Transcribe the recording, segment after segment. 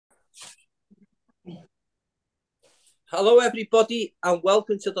Hello, everybody, and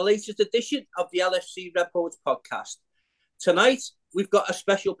welcome to the latest edition of the LFC Red Poets podcast. Tonight, we've got a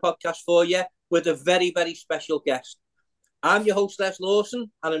special podcast for you with a very, very special guest. I'm your host, Les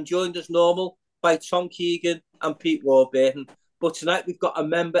Lawson, and I'm joined as normal by Tom Keegan and Pete Warburton. But tonight, we've got a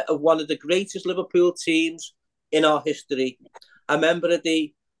member of one of the greatest Liverpool teams in our history, a member of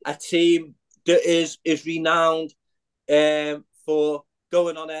a team that is renowned for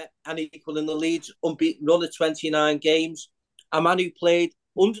going on and equaling the Leeds unbeaten run of 29 games. A man who played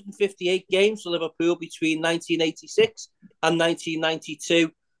 158 games for Liverpool between 1986 and 1992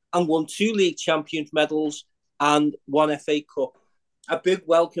 and won 2 League Champions medals and 1 FA Cup. A big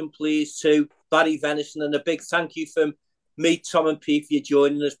welcome, please, to Barry Venison, and a big thank you from me, Tom and Pete, for you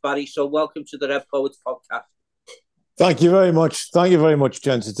joining us, Barry. So welcome to the Red Poets podcast. Thank you very much. Thank you very much,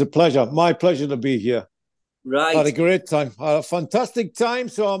 gents. It's a pleasure. My pleasure to be here. Right. Had a great time. Had a fantastic time.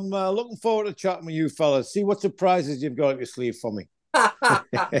 So I'm looking forward to chatting with you fellas. See what surprises you've got up your sleeve for me.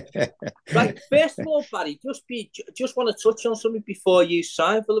 Right. First of all, Barry, just want to touch on something before you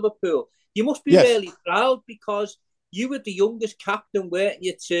signed for Liverpool. You must be really proud because you were the youngest captain, weren't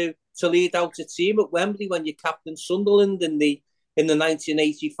you, to lead out a team at Wembley when you captained Sunderland in the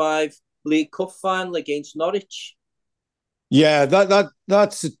 1985 League Cup final against Norwich. Yeah,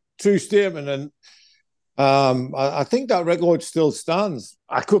 that's a true statement, and I think that record still stands.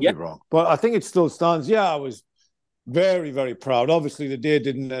 I could be wrong, but I think it still stands. Yeah, I was very, very proud. Obviously, the day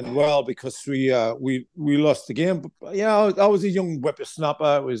didn't end well because we lost the game. But yeah, I was a young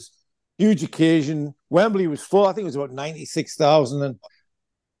whippersnapper. It was a huge occasion. Wembley was full. I think it was about 96,000, and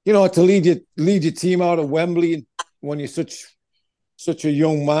to lead your team out of Wembley when you're such a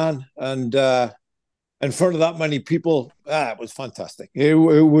young man and in front of that many people, it was fantastic. It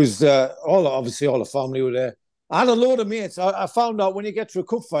was all the family were there. I had a load of mates. I found out when you get to a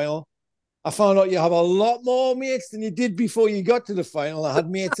cup final, I found out you have a lot more mates than you did before you got to the final. I had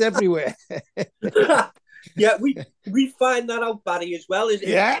mates everywhere. Yeah, we find that out, Barry, as well. As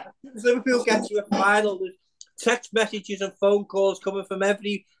Liverpool get to a final, there's text messages and phone calls coming from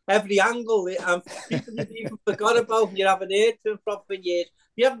every angle, and people you've even forgot about and you haven't heard from for years.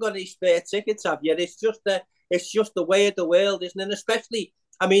 You haven't got any spare tickets, have you? It's just the way of the world, isn't it? And especially,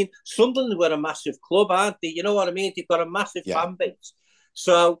 I mean, Sunderland were a massive club, aren't they? You know what I mean? They've got a massive fan base.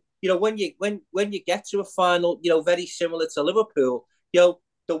 So, when you get to a final, very similar to Liverpool, the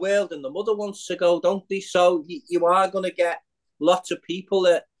world and the mother wants to go, don't they? So you are going to get lots of people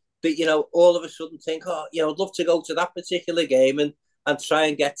that all of a sudden think, I'd love to go to that particular game and try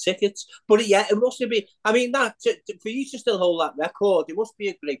and get tickets. But yeah, it must be. I mean, for you to still hold that record, it must be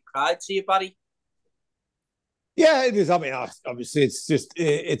a great pride to you, Barry. Yeah, it is. I mean, obviously,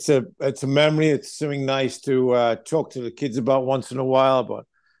 it's a memory. It's something nice to talk to the kids about once in a while. But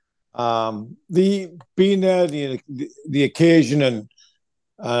the being there, the occasion,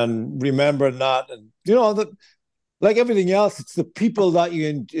 and remembering that, and that. Like everything else, it's the people that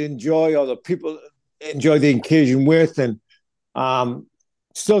you enjoy, or the people enjoy the occasion with, and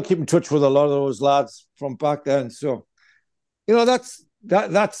still keep in touch with a lot of those lads from back then. So, that's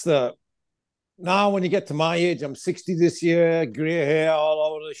the. Now, when you get to my age, I'm 60 this year, grey hair all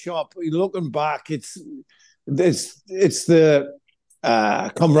over the shop. Looking back, it's the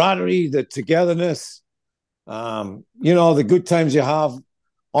camaraderie, the togetherness, the good times you have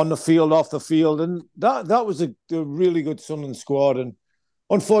on the field, off the field, and that was a really good Sunderland squad. And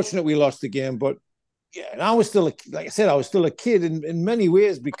unfortunately, we lost the game. But yeah, and I was still, like I said, I was still a kid in many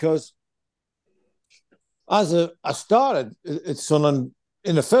ways, because I started at Sunderland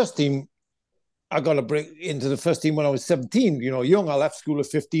in the first team. I got to break into the first team when I was 17. Young. I left school at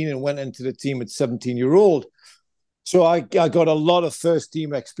 15 and went into the team at 17-year-old. So I got a lot of first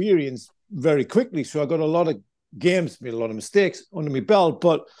team experience very quickly. So I got a lot of games, made a lot of mistakes under my belt,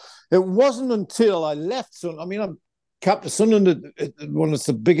 but it wasn't until I left Sunderland. I mean, I'm captain Sunderland at one of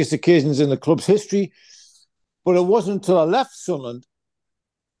the biggest occasions in the club's history, but it wasn't until I left Sunderland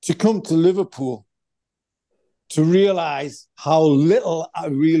to come to Liverpool to realise how little I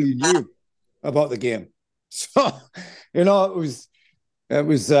really knew about the game. So, it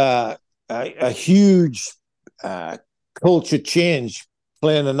was a huge culture change,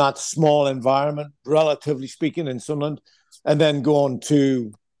 playing in that small environment, relatively speaking, in Sunderland, and then going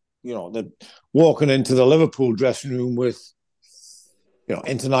to, walking into the Liverpool dressing room with,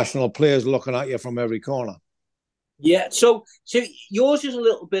 international players looking at you from every corner. Yeah, so yours is a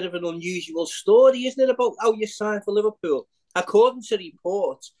little bit of an unusual story, isn't it, about how you signed for Liverpool? According to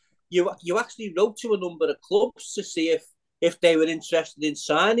reports, you actually wrote to a number of clubs to see if they were interested in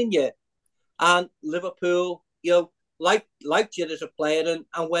signing you, and Liverpool, liked you as a player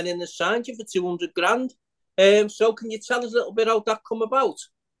and went in and signed you for 200 grand. So can you tell us a little bit how that come about?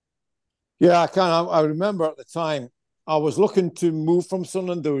 Yeah, I can. I remember at the time I was looking to move from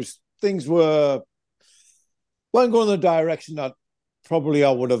Sunderland. Things weren't going in the direction that probably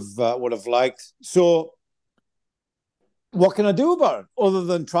I would have liked. So what can I do about it other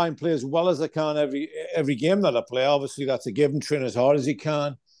than try and play as well as I can every game that I play? Obviously, that's a given. Train as hard as you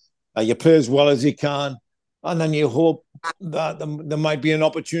can. You play as well as you can, and then you hope that there might be an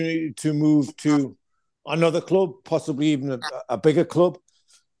opportunity to move to another club, possibly even a bigger club.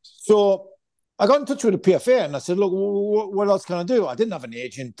 So I got in touch with the PFA and I said, "Look, what else can I do?" I didn't have an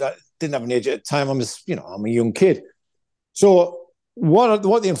agent. I didn't have an agent at the time. I'm a young kid. So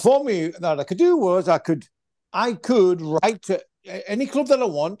what they informed me that I could do was I could write to any club that I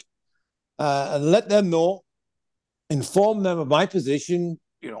want and let them know, inform them of my position.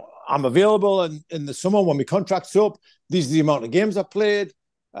 I'm available in the summer when my contract's up. These are the amount of games I played.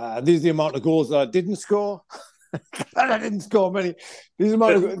 These are the amount of goals that I didn't score. And I didn't score many. These are the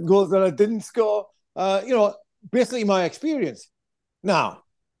amount of goals that I didn't score. Basically my experience. Now,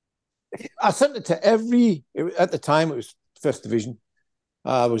 I sent it to at the time it was first division.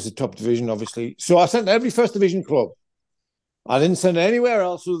 It was the top division, obviously. So I sent every first division club. I didn't send it anywhere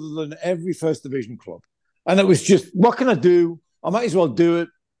else other than every first division club. And it was just, what can I do? I might as well do it.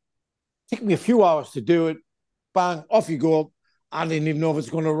 Take me a few hours to do it. Bang, off you go. I didn't even know if it's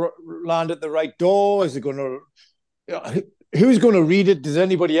going to land at the right door. Is it going to... who's going to read it? Does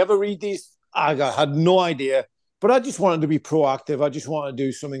anybody ever read these? I had no idea. But I just wanted to be proactive. I just wanted to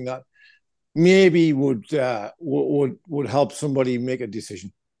do something that maybe would help somebody make a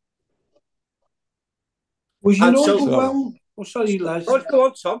decision. Was you overwhelmed? Sorry, Les. Go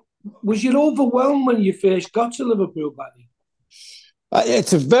on, Tom. Was you overwhelmed when you first got to Liverpool, Barry?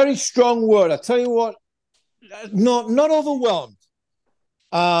 It's a very strong word. I tell you what, not overwhelmed.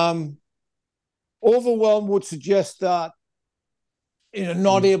 Overwhelmed would suggest that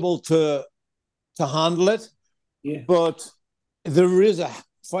not able to handle it. Yeah. But there is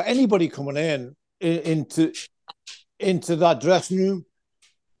for anybody coming into that dressing room,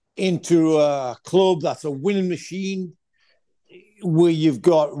 into a club that's a winning machine, where you've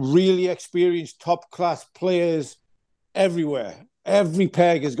got really experienced top-class players everywhere. Every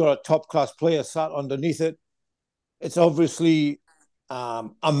peg has got a top-class player sat underneath it. It's obviously a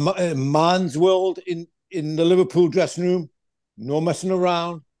man's world in the Liverpool dressing room. No messing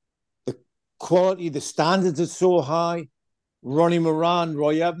around. The quality, the standards are so high. Ronnie Moran,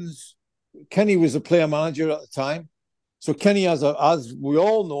 Roy Evans. Kenny was a player manager at the time. So Kenny has, as we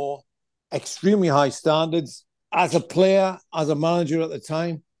all know, extremely high standards as a player, as a manager at the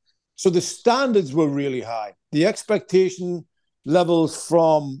time. So the standards were really high. The expectation levels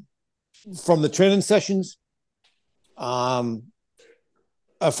from the training sessions, from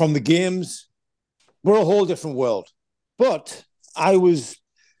the games, were a whole different world. But I was,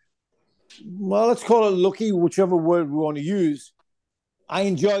 well, let's call it lucky, whichever word we want to use. I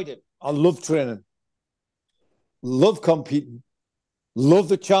enjoyed it. I loved training, loved competing, loved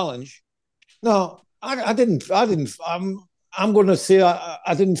the challenge. Now, I didn't. I'm going to say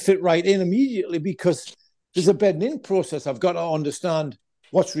I didn't fit right in immediately because there's a bedding in process. I've got to understand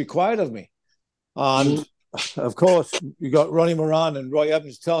what's required of me. And of course, you got Ronnie Moran and Roy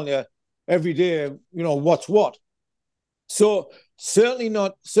Evans telling you every day, what's what. So certainly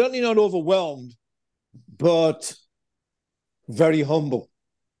not overwhelmed, but very humble.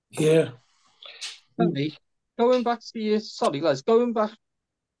 Yeah. Going back to your, sorry, Les, going back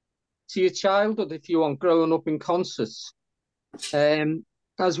to your childhood, if you want, growing up in concerts.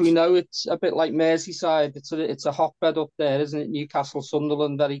 As we know, it's a bit like Merseyside. It's a hotbed up there, isn't it? Newcastle,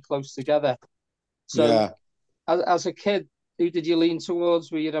 Sunderland, very close together. So, yeah. as a kid, who did you lean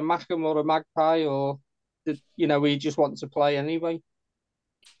towards? Were you a Mackem or a Magpie, or were you just wanting to play anyway?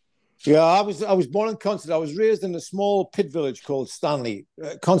 Yeah, I was born in Consett. I was raised in a small pit village called Stanley.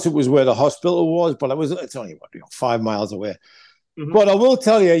 Consett was where the hospital was, but it's only 5 miles away. Mm-hmm. But I will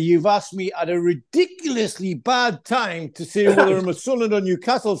tell you, you've asked me at a ridiculously bad time to say whether I'm a Sunderland or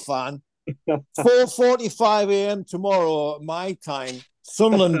Newcastle fan. 4:45 a.m. tomorrow, my time,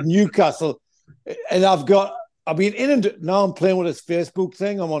 Sunderland, Newcastle, and I've been inundated. Now I'm playing with this Facebook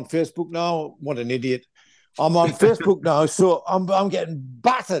thing. I'm on Facebook now. What an idiot! I'm on Facebook now, so I'm getting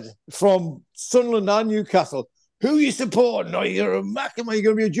battered from Sunderland and Newcastle. Who are you supporting? Are you a Mackem? Are you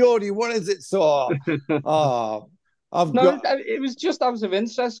going to be a Geordie? What is it? So, it was just out of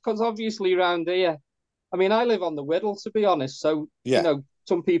interest because obviously around here, I mean, I live on the Whittle, to be honest. So,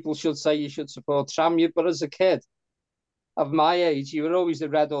 some people should say you should support Tranmere, but as a kid of my age, you were always a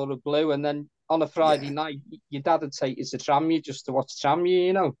red or a blue. And then on a Friday night, your dad would take you to Tranmere just to watch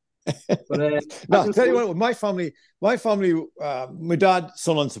Tranmere, But No, I'll tell you what, my dad,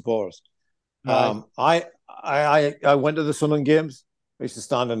 Sunderland supporters. right. I went to the Sunderland games. I used to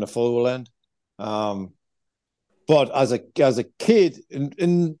stand in the full end. But as a kid,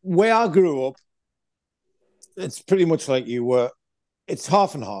 in where I grew up, it's pretty much like you were. It's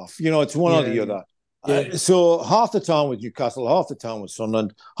half and half. It's one or the other. Yeah. So half the town was Newcastle, half the town was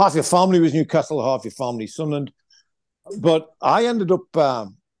Sunderland. Half your family was Newcastle, half your family Sunderland. But I ended up.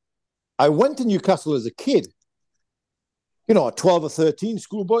 I went to Newcastle as a kid. A 12 or 13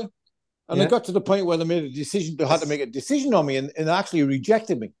 schoolboy, and I got to the point where they made a decision. They had to make a decision on me, and actually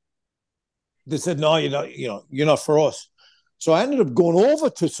rejected me. They said, "No, you're not for us." So I ended up going over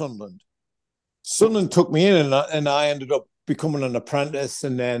to Sunderland. Sunderland took me in, and I ended up becoming an apprentice,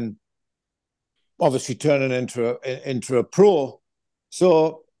 and then obviously turning into a pro.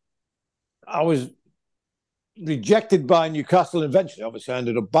 So I was rejected by Newcastle eventually. Obviously, I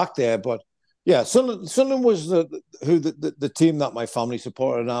ended up back there, but yeah, Sunderland was the team that my family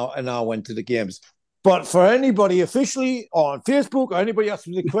supported, and I went to the games. But for anybody officially or on Facebook or anybody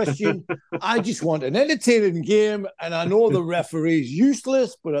asking the question, I just want an entertaining game, and I know the referee's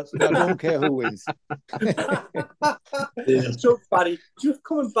useless, but I don't care who wins. So, Barry, just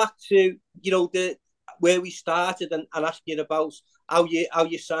coming back to where we started and asking about how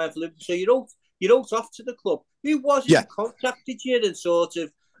you signed for Liverpool. So you wrote off to the club. Who was it who contacted you and sort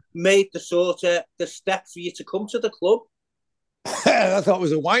of made the step for you to come to the club? I thought it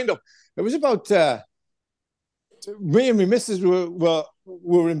was a wind-up. It was about me and my missus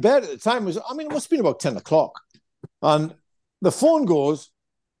were in bed at the time. It must have been about 10 o'clock. And the phone goes,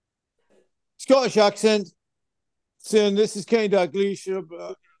 Scottish accent, saying, "This is Kenny Dalglish."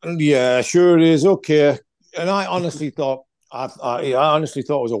 And yeah, sure it is. Okay. And I honestly thought it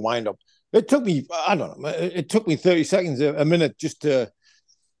was a wind-up. It took me, I don't know, it took me 30 seconds, a minute just to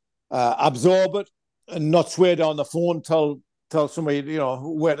absorb it and not swear down the phone, tell somebody,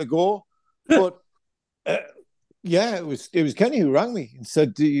 where to go. But it was Kenny who rang me and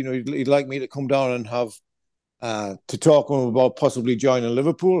said, he'd like me to come down and have to talk to him about possibly joining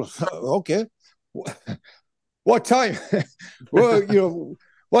Liverpool. Okay. What time? Well,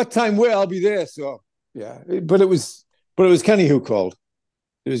 what time where I'll be there. So yeah, but it was Kenny who called.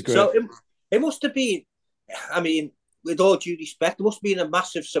 It was great. So it must have been, with all due respect, it must have been a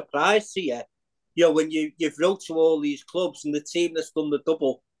massive surprise to you. When you've wrote to all these clubs and the team that's done the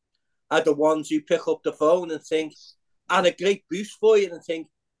double are the ones who pick up the phone and think, and a great boost for you and think,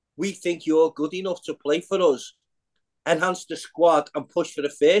 we think you're good enough to play for us. Enhance the squad and push for the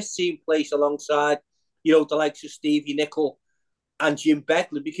first team place alongside, the likes of Stevie Nicol and Jim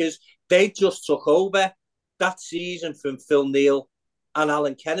Begley, because they just took over that season from Phil Neal and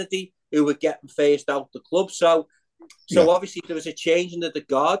Alan Kennedy, who were getting phased out the club. So obviously there was a change in the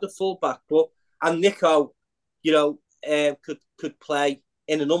guard, the fullback, and Nico, could play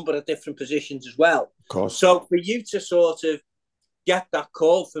in a number of different positions as well. Of course. So for you to sort of get that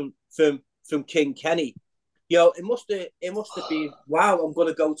call from King Kenny, it must have been, wow, I'm going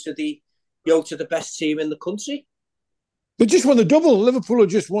to go to the best team in the country. They just won the double. Liverpool had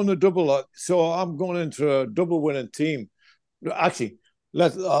just won the double, so I'm going into a double winning team. Actually,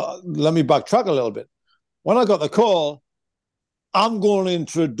 let me backtrack a little bit. When I got the call, I'm going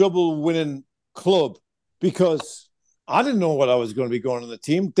into a double winning club because I didn't know what I was going to be going in the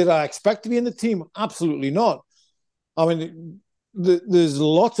team. Did I expect to be in the team? Absolutely not. There's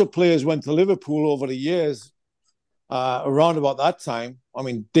lots of players went to Liverpool over the years around about that time.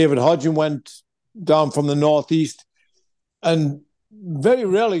 David Hodgson went down from the northeast, and very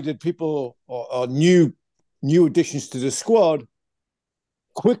rarely did people or new additions to the squad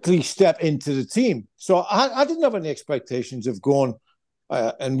quickly step into the team. So I didn't have any expectations of going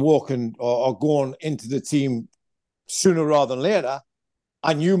and walking or going into the team sooner rather than later.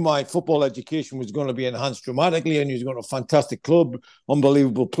 I knew my football education was going to be enhanced dramatically, and he was going to a fantastic club,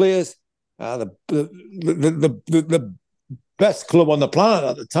 unbelievable players, the best club on the planet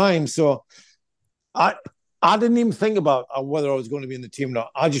at the time. So I didn't even think about whether I was going to be in the team or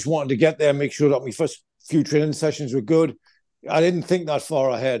not. I just wanted to get there and make sure that my first few training sessions were good. I didn't think that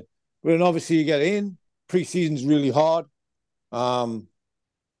far ahead. But then obviously you get in. Pre-season's really hard.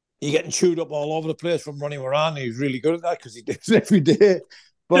 You're getting chewed up all over the place from running around. He's really good at that because he does it every day.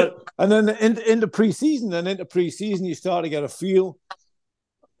 And then into pre-season, you start to get a feel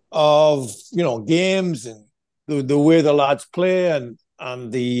of games and the way the lads play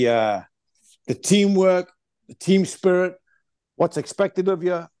and the teamwork, the team spirit, what's expected of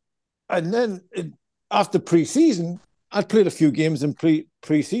you. And then after pre-season, I'd played a few games in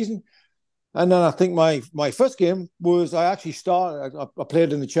pre-season. And then I think my first game was I actually started. I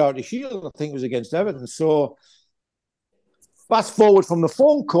played in the Charity Shield. I think it was against Everton. So fast forward from the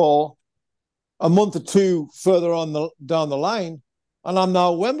phone call, a month or two further down the line, and I'm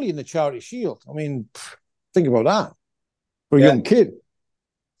now at Wembley in the Charity Shield. I mean, think about that for a young kid.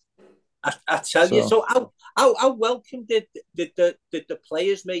 I tell you. So how welcome did the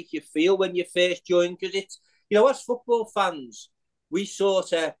players make you feel when you first joined? Because it's, as football fans, we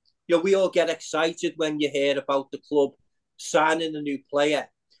sort of, we all get excited when you hear about the club signing a new player,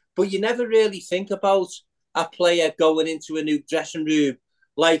 but you never really think about a player going into a new dressing room,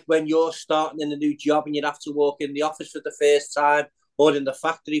 like when you're starting in a new job and you'd have to walk in the office for the first time or in the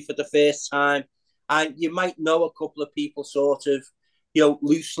factory for the first time, and you might know a couple of people sort of,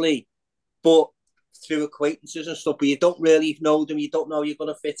 loosely, but through acquaintances and stuff, but you don't really know them, you don't know you're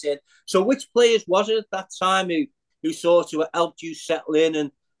going to fit in. So which players was it at that time who sort of helped you settle in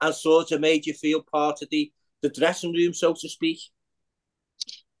and sort of made you feel part of the dressing room, so to speak?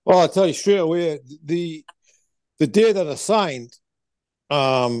 Well, I'll tell you straight away, the day that I signed,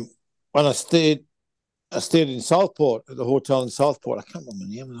 when I stayed in Southport, at the hotel in Southport. I can't remember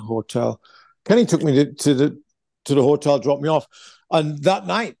the name of the hotel. Kenny took me to the hotel, dropped me off. And that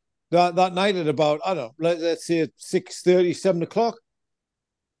night at about, I don't know, let's say at 6:30, 7 o'clock,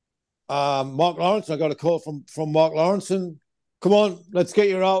 Mark Lawrence, I got a call from Mark Lawrence, and come on, let's get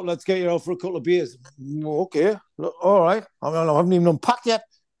you out for a couple of beers. Okay, all right. I haven't even unpacked yet.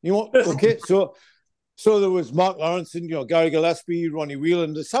 You want, okay, so there was Mark Lawrence and, Gary Gillespie, Ronnie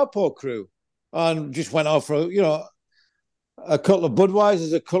Whelan, the Southport crew, and just went out for, a couple of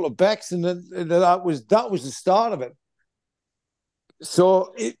Budweisers, a couple of Becks, and then that was the start of it.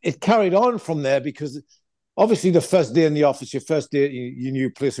 So it carried on from there, because obviously the first day in the office, your first day at your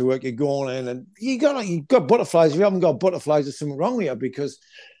new place of work, you're going in and you got butterflies. If you haven't got butterflies, there's something wrong with you, because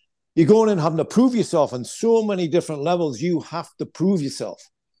you're going in having to prove yourself on so many different levels. You have to prove yourself.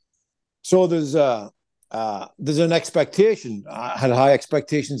 So there's an expectation. I had high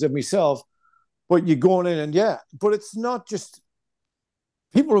expectations of myself, but you're going in and but it's not just,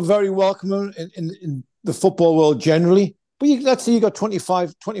 people are very welcoming in the football world generally. But let's say you got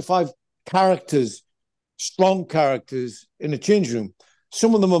 25 characters, strong characters in the change room.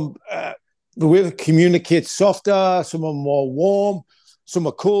 Some of them are, the way they communicate softer, some are more warm, some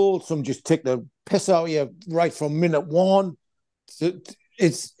are cold, some just take the piss out of you right from minute one.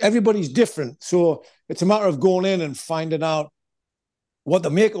 Everybody's different. So it's a matter of going in and finding out what the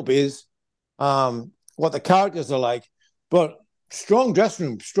makeup is, what the characters are like. But strong dressing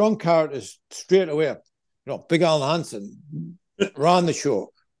room, strong characters straight away. Big Alan Hansen ran the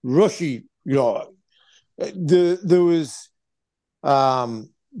show. Rushy, there was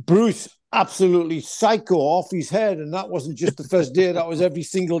Bruce, absolutely psycho off his head, and that wasn't just the first day. That was every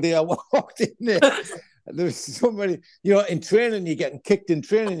single day I walked in there. There was so many, in training, you're getting kicked in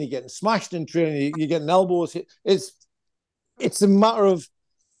training, you're getting smashed in training, you're getting elbows hit. It's a matter of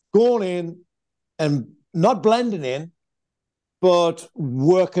going in and not blending in, but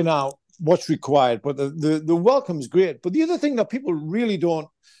working out what's required. But the welcome's great. But the other thing that people really don't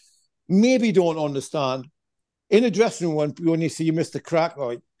understand, in a dressing room, when you see you miss the crack,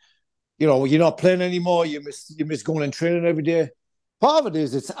 or you're not playing anymore, you miss going and training every day. Part of it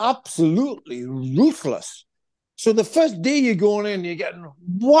is it's absolutely ruthless. So the first day you're going in, you're getting,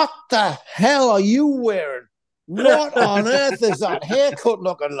 what the hell are you wearing? What on earth is that haircut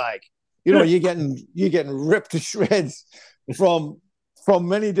looking like? You're getting ripped to shreds from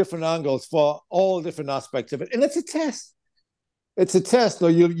many different angles for all different aspects of it. And it's a test. It's a test. Or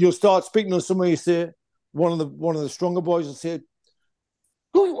you'll start speaking to somebody, you say, one of the stronger boys will say,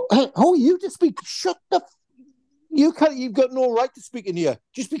 who are you to speak? Shut the you've got no right to speak in here.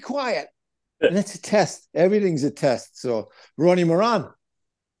 Just be quiet. And it's a test. Everything's a test. So Ronnie Moran,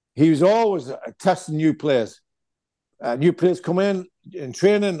 he was always testing new players. New players come in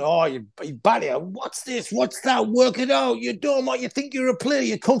training. Oh, you Barry, what's this? What's that? Work it out. You're doing what you think you're a player.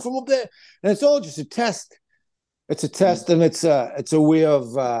 You come from up there. And it's all just a test. It's a test, and it's a way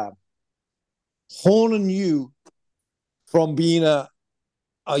of honing you from being a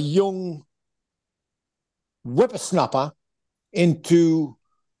young whippersnapper into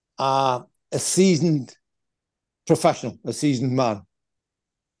a seasoned professional, a seasoned man.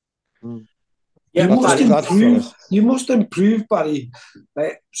 Yeah, you must improve, Barry,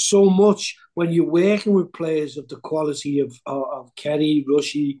 so much when you're working with players of the quality of Kenny,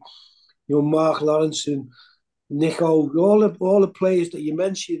 Rushy, Mark Lawrence, and Nico, all the players that you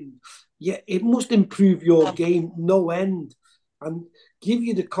mentioned. Yeah, it must improve your game no end, and give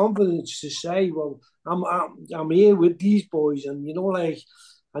you the confidence to say, well, I'm here with these boys, and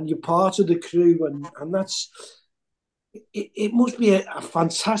and you're part of the crew, and that's it must be a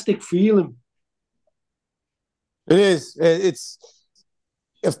fantastic feeling. It is. It's,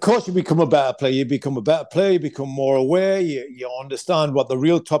 of course, you become a better player. You become a better player. You become more aware. You understand what the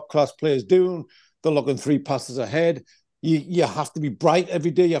real top class players doing. They're looking 3 passes ahead. You have to be bright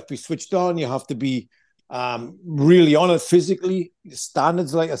every day. You have to be switched on. You have to be really on it physically.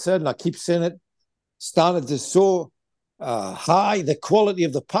 Standards, like I said, and I keep saying it, standards is so high. The quality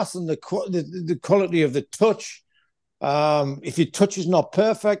of the passing, the quality of the touch. If your touch is not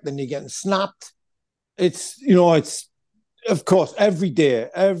perfect, then you're getting snapped. It's of course every day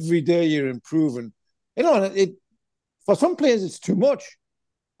you're improving. For some players it's too much.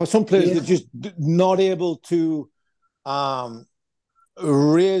 For some players they're just not able to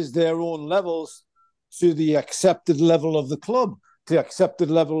raise their own levels to the accepted level of the club, to the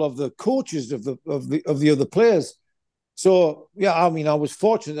accepted level of the coaches of the other players. So I was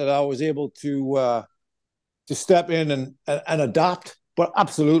fortunate that I was able to step in and adapt, but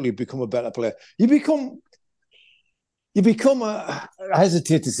absolutely become a better player. You become I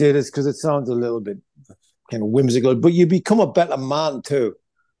hesitate to say this because it sounds a little bit kind of whimsical, but you become a better man too.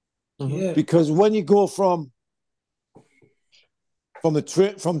 Yeah. Because when you go from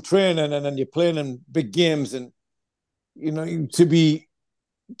training and then you're playing in big games, and to be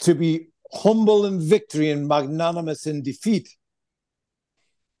humble in victory and magnanimous in defeat.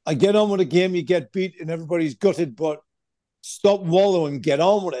 I get on with a game, you get beat and everybody's gutted, but stop wallowing, get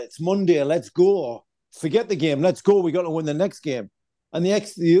on with it. It's Monday, let's go. Forget the game, let's go. We got to win the next game. And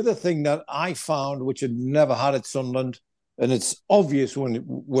the other thing that I found, which I'd never had at Sunderland, and it's obvious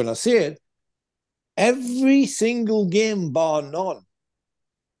when I say it, every single game bar none,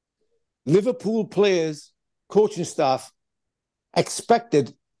 Liverpool players, coaching staff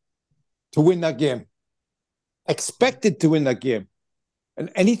expected to win that game. Expected to win that game. And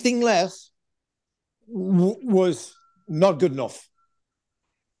anything less was not good enough.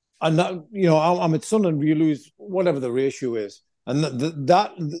 And that, I'm at Sunderland, you lose whatever the ratio is. And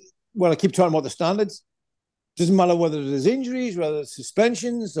I keep talking about the standards. Doesn't matter whether there's injuries, whether it's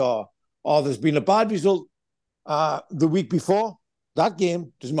suspensions, or there's been a bad result the week before. That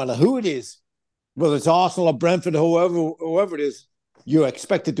game, doesn't matter who it is, whether it's Arsenal or Brentford or whoever it is, you're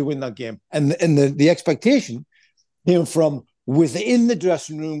expected to win that game. And the expectation came from within the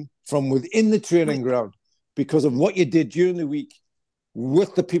dressing room, from within the training ground, because of what you did during the week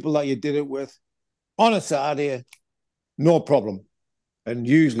with the people that you did it with on a Saturday, no problem. And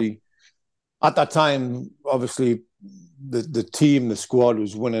usually at that time, obviously, the team, the squad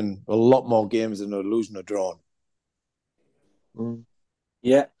was winning a lot more games than they're losing or drawing.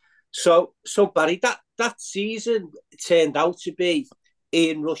 Yeah. So Barry, that season turned out to be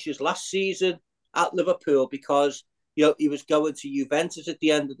Ian Rush's last season at Liverpool, because he was going to Juventus at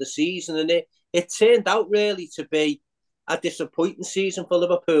the end of the season, and it turned out really to be a disappointing season for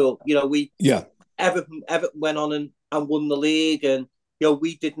Liverpool. Everton went on and won the league, and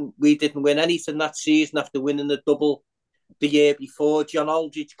we didn't win anything that season after winning the double the year before. John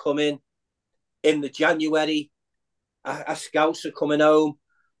Aldridge come in the January, a Scouser coming home,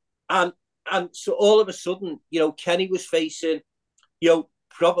 and so all of a sudden, Kenny was facing,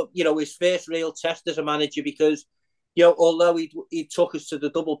 his first real test as a manager, because although he took us to the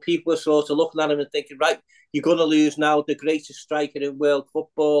double, people were sort of looking at him and thinking, right, you're going to lose now the greatest striker in world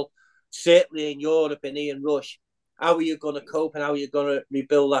football, certainly in Europe, in Ian Rush. How are you going to cope, and how are you going to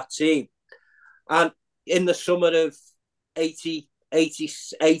rebuild that team? And in the summer of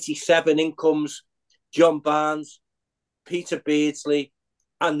 87, in comes John Barnes, Peter Beardsley,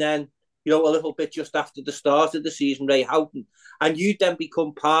 and then, a little bit just after the start of the season, Ray Houghton. And you then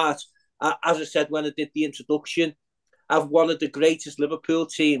become part, as I said when I did the introduction, of one of the greatest Liverpool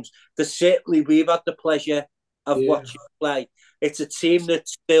teams that certainly we've had the pleasure of watching play. It's a team that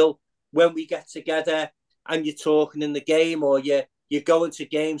still, when we get together and you're talking in the game, or you're going to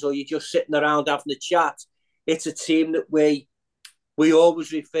games, or you're just sitting around having a chat, it's a team that we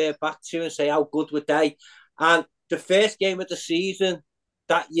always refer back to and say how good were they. And the first game of the season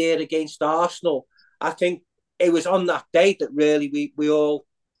that year against Arsenal, I think it was on that day that really we all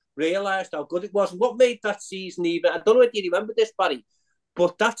realised how good it was. And what made that season even, I don't know if you remember this, Barry,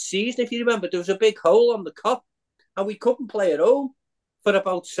 but that season, if you remember, there was a big hole on the cup, and we couldn't play at home for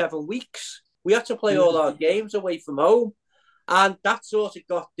about 7 weeks. We had to play all our games away from home, and that sort of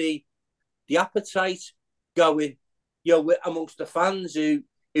got the appetite going, amongst the fans who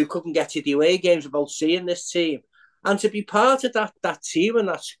couldn't get to the away games, about seeing this team. And to be part of that team and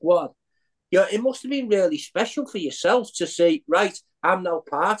that squad, it must have been really special for yourself to say, right, I'm now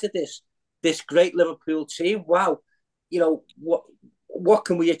part of this great Liverpool team. Wow, what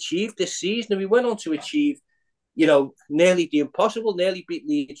can we achieve this season? And we went on to achieve, you know, nearly the impossible, nearly beat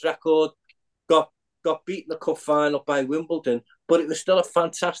Leeds' record, got beaten the cup final by Wimbledon, but it was still a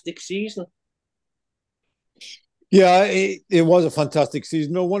fantastic season. Yeah, it was a fantastic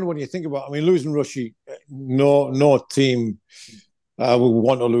season. No wonder when you think about it. I mean, losing Rushy, no team would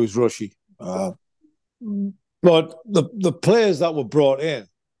want to lose Rushy. But the players that were brought in,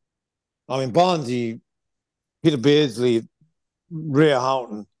 I mean, Barnsley, Peter Beardsley, Ray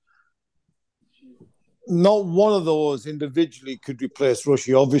Houghton, not one of those individually could replace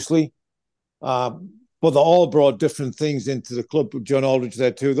Rushy, obviously. But they all brought different things into the club. John Aldridge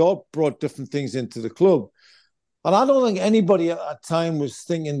there too. They all brought different things into the club. And I don't think anybody at that time was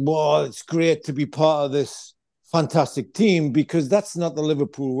thinking, well, it's great to be part of this fantastic team, because that's not the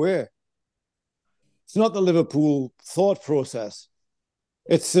Liverpool way. It's not the Liverpool thought process.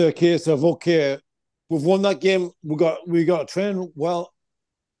 It's a case of, okay, we've won that game, we got to train well,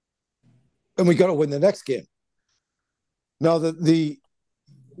 and we got to win the next game. Now, the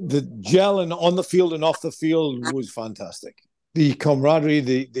gelling on the field and off the field was fantastic. The camaraderie,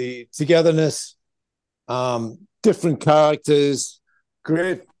 the togetherness, different characters,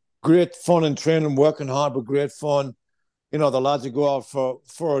 great fun in training, working hard, but great fun. You know, the lads would go out for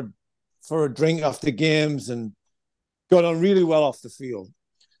a drink after games and got on really well off the field.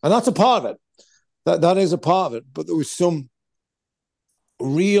 And that's a part of it. That is a part of it. But there was some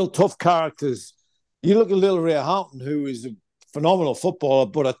real tough characters. You look at little Ray Houghton, who is a phenomenal footballer,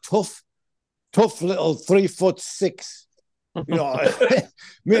 but a tough little 3'6", you know,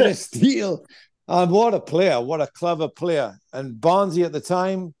 made of steel. And what a player, what a clever player. And Barnsley at the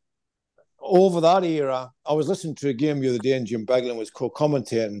time, over that era, I was listening to a game the other day and Jim Beglin was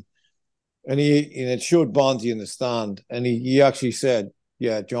co-commentating, and it showed Barnsley in the stand, and he actually said,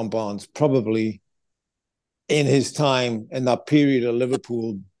 yeah, John Barnes, probably in his time, in that period of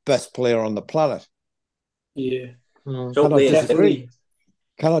Liverpool, best player on the planet. Yeah. Cannot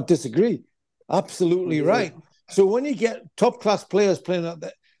disagree. Absolutely right. So when you get top-class players playing at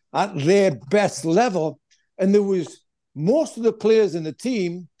their best level, and there was most of the players in the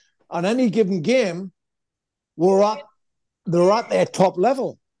team on any given game they're at their top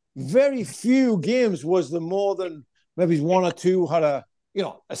level. Very few games was there more than maybe one or two had a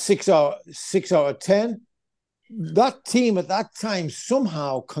 6 out of 10. That team at that time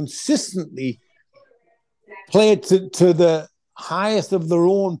somehow consistently played to the highest of their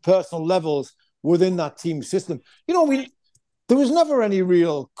own personal levels within that team system. You know, there was never any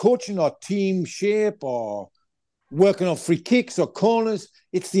real coaching or team shape or working on free kicks or corners.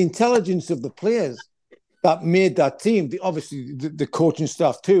 It's the intelligence of the players that made that team. Obviously, the coaching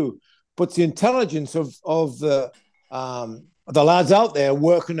staff too, but the intelligence of the lads out there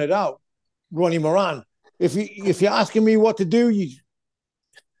working it out. Ronnie Moran. If you're asking me what to do, you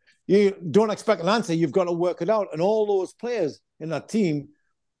don't expect an answer. You've got to work it out. And all those players in that team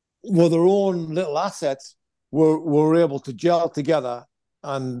were their own little assets. Were able to gel together,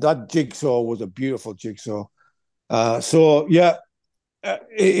 and that jigsaw was a beautiful jigsaw. It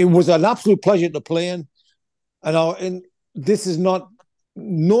was an absolute pleasure to play in. And this is no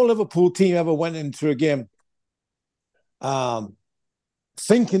Liverpool team ever went into a game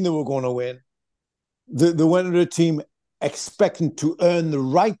thinking they were going to win. They went into a team expecting to earn the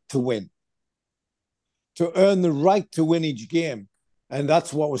right to win, each game. And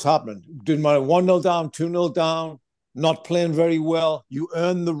that's what was happening. Didn't matter 1-0 down, 2-0 down, not playing very well. You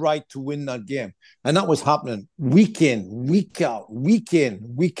earned the right to win that game. And that was happening week in, week out, week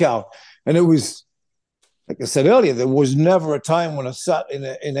in, week out. And it was, like I said earlier, there was never a time when I sat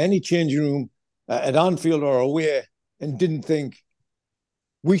in any changing room at Anfield or away and didn't think,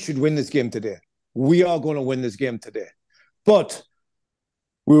 we should win this game today. We are going to win this game today. But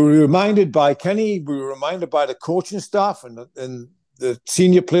we were reminded by Kenny, we were reminded by the coaching staff, and the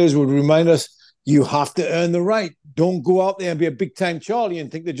senior players would remind us, you have to earn the right. Don't go out there and be a big-time Charlie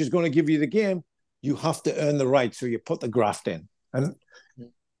and think they're just going to give you the game. You have to earn the right, so you put the graft in. And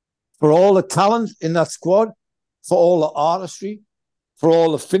for all the talent in that squad, for all the artistry, for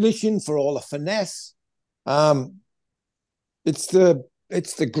all the finishing, for all the finesse, it's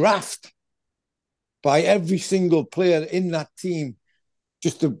the graft by every single player in that team,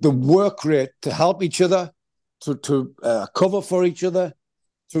 just the work rate to help each other, to cover for each other,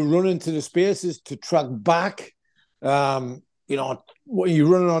 to run into the spaces, to track back. When you're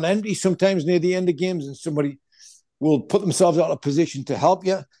running on empty sometimes near the end of games and somebody will put themselves out of position to help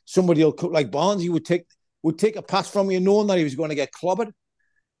you. Somebody will, like Barnes, would take a pass from you knowing that he was going to get clobbered.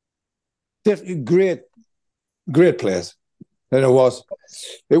 Great players. And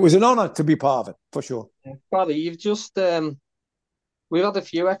it was an honour to be part of it, for sure. Barry, you've just we've had a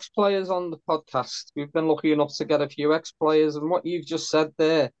few ex-players on the podcast. We've been lucky enough to get a few ex-players, and what you've just said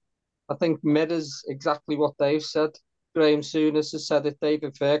there, I think mirrors exactly what they've said. Graham Souness has said it,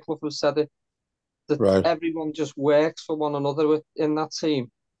 David Fairclough has said it, that Right. everyone just works for one another in that team.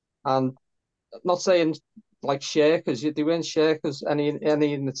 And not saying like shakers, they weren't shakers any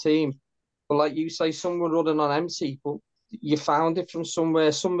in the team. But like you say, some were running on empty, but you found it from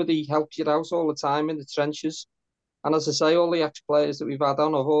somewhere. Somebody helped you out all the time in the trenches. And as I say, all the ex-players that we've had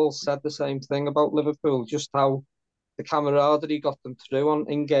on have all said the same thing about Liverpool, just how the camaraderie got them through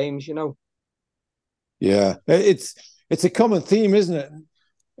in games, you know. Yeah, it's a common theme, isn't it?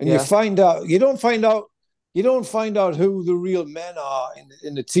 And Yeah. you don't find out who the real men are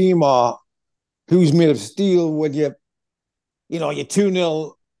in the team, or who's made of steel when you're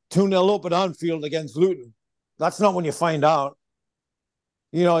 2-0 up at Anfield against Luton. That's not when you find out.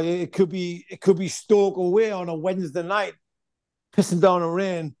 It could be Stoke away on a Wednesday night, pissing down the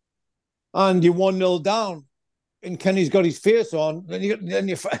rain, and you're 1-0 down, and Kenny's got his face on. Then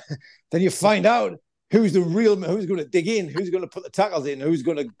you find out who's the real man, who's going to dig in, who's going to put the tackles in, who's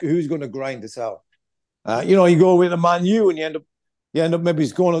going to grind this out. You go with a Man U and you end up maybe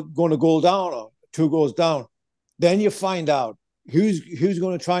he's going to goal down or 2 goals down. Then you find out who's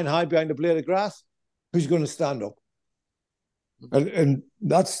going to try and hide behind the blade of grass, who's going to stand up. And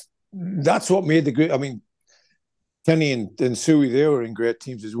that's what made the great. I mean, Kenny and Suey, they were in great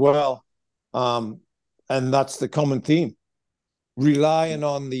teams as well. And that's the common theme. Relying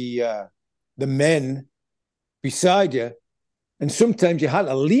on the men beside you. And sometimes you had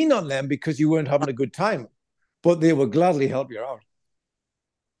to lean on them because you weren't having a good time. But they would gladly help you out.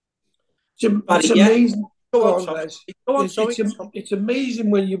 It's amazing. Yeah. It's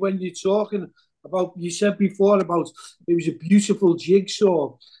amazing when you're talking about, you said before about it was a beautiful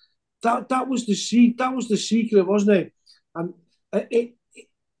jigsaw. That was the secret, wasn't it? And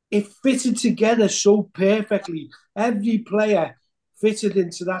it fitted together so perfectly. Every player fitted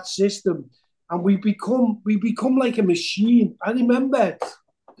into that system, and we become like a machine. I remember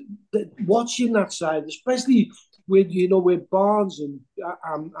watching that side, especially with Barnes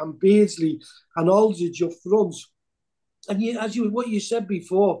and Beardsley and Aldridge up front. And what you said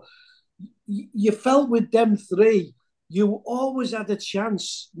before, you felt with them three, you always had a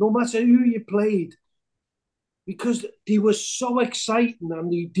chance, no matter who you played, because they were so exciting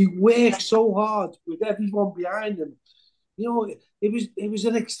and they worked so hard with everyone behind them.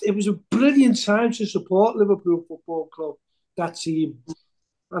 It was a brilliant time to support Liverpool Football Club, that team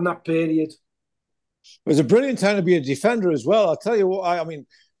and that period. It was a brilliant time to be a defender as well. I'll tell you what, I mean,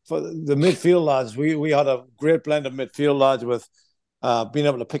 for the midfield lads, we had a great blend of midfield lads with being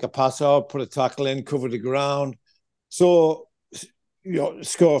able to pick a pass out, put a tackle in, cover the ground. So,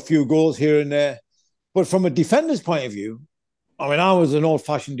 score a few goals here and there. But from a defender's point of view, I mean, I was an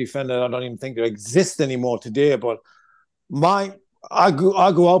old-fashioned defender. I don't even think they exist anymore today. But I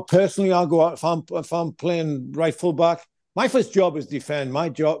go out personally. I'll go out if I'm playing right full back. My first job is defend. My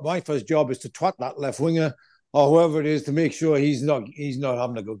first job is to twat that left winger or whoever it is to make sure he's not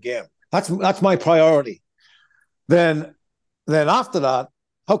having a good game. That's my priority. Then after that,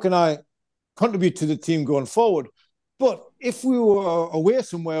 how can I contribute to the team going forward? But if we were away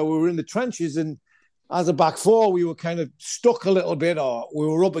somewhere, we were in the trenches, and as a back four, we were kind of stuck a little bit, or we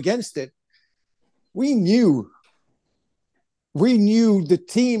were up against it. We knew the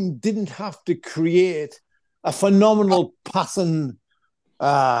team didn't have to create a phenomenal passing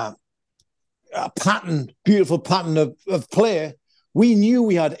beautiful pattern of play. We knew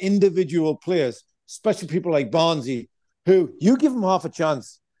we had individual players, especially people like Barnsley, who you give him half a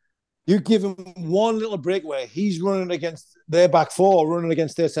chance. You give him one little breakaway, he's running against their back four, running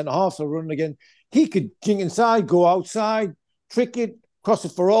against their centre-halves, or running again. He could jink inside, go outside, trick it, cross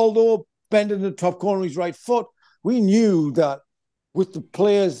it for Aldo, bend in the top corner of his right foot. We knew that with the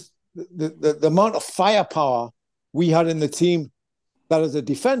players, the amount of firepower we had in the team, that as a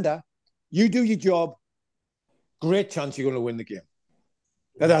defender, you do your job, great chance you're going to win the game.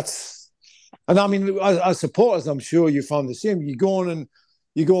 And I mean, as supporters, I'm sure you found the same. You go on and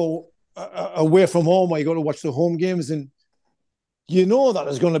you go away from home, or you go to watch the home games, and you know that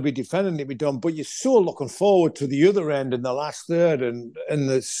there's going to be defending to be done, but you're so looking forward to the other end in the last third and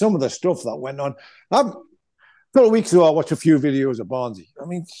some of the stuff that went on. A couple of weeks ago, I watched a few videos of Barnsley. I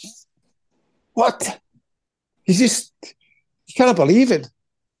mean, what? You cannot believe it. You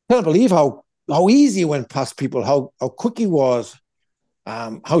cannot believe how easy he went past people, how quick he was,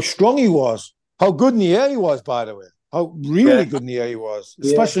 how strong he was, how good in the air he was, by the way. How really good in the air he was,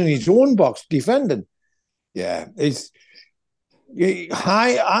 especially in his own box, defending. Yeah,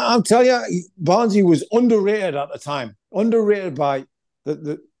 I'll tell you, Barnsley was underrated at the time. Underrated by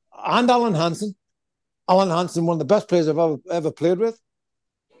and Alan Hansen. Alan Hansen, one of the best players I've ever played with.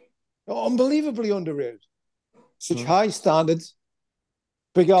 Unbelievably underrated. Such high standards.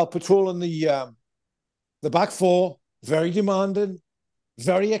 Big Al patrolling the back four. Very demanding.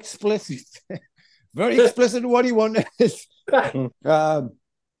 Very explicit. Very explicit in what he wanted.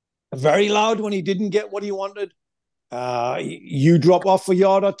 Very loud when he didn't get what he wanted. You drop off a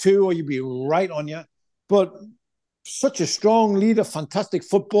yard or two or you'd be right on you. But such a strong leader, fantastic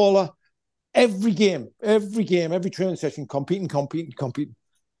footballer. Every game, every training session, competing.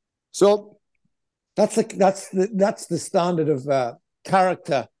 So that's the standard of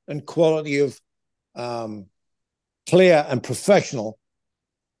character and quality of player and professional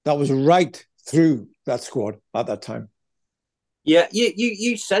that was right through that squad at that time. Yeah,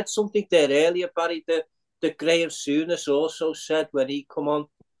 you said something there earlier, Barry, that Graham Souness also said when he come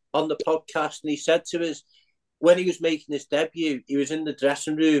on the podcast, and he said to us when he was making his debut, he was in the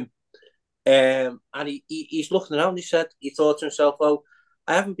dressing room, and he's looking around. He thought to himself, "Oh,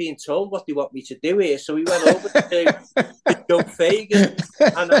 I haven't been told what they want me to do here." So he went over to Joe Fagan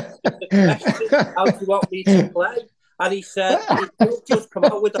and asked him the question, "How do you want me to play?" And he said, "He'll just come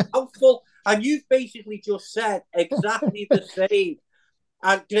out with a mouthful." And you've basically just said exactly the same.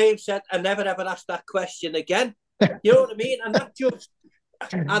 And Graham said, "I never ever asked that question again." You know what I mean? And that just,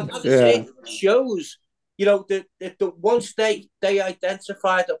 and as I say, it shows, that once they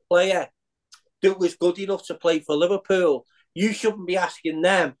identified a player that was good enough to play for Liverpool, you shouldn't be asking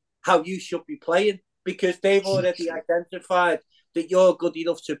them how you should be playing, because they've already identified that you're good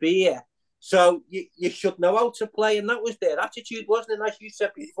enough to be here. So you should know how to play, and that was their attitude, wasn't it? As you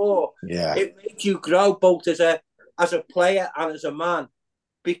said before, it made you grow both as a player and as a man,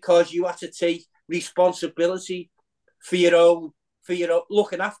 because you had to take responsibility for your own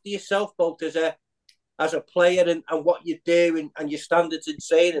looking after yourself, both as a player and what you do and your standards in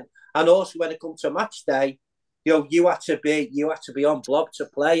training, and also when it comes to match day, you had to be on blob to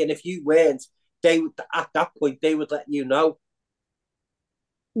play, and if you weren't, they would, at that point, they would let you know.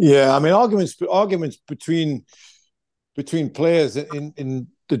 Yeah, I mean, arguments between players in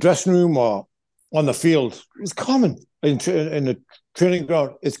the dressing room or on the field is common. In the training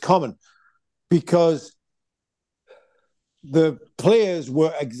ground, it's common because the players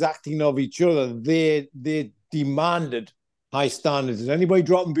were exacting of each other. They demanded high standards, and anybody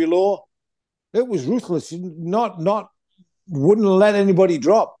dropping below, it was ruthless. Not wouldn't let anybody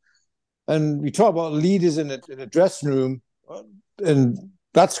drop. And we talk about leaders in a dressing room, and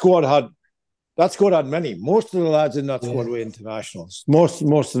that squad had many. Most of the lads in that squad were internationals. Most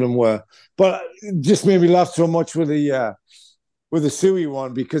of them were. But it just made me laugh so much with the Suey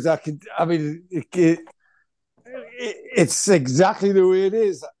one, because it's exactly the way it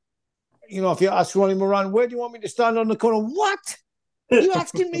is. If you ask Ronnie Moran, where do you want me to stand on the corner? What? You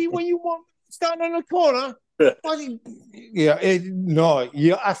asking me where you want me to stand on the corner? No,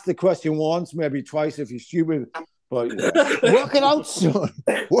 you ask the question once, maybe twice if you're stupid. But work it out, son.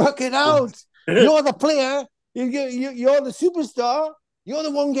 Work it out. You're the player. You're the superstar. You're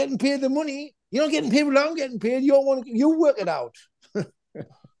the one getting paid the money. You're not getting paid what I'm getting paid. You work it out.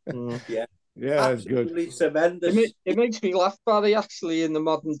 Yeah, it's good. Tremendous. It makes me laugh, Barry, actually, in the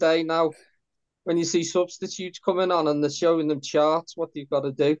modern day now, when you see substitutes coming on and they're showing them charts, what you've got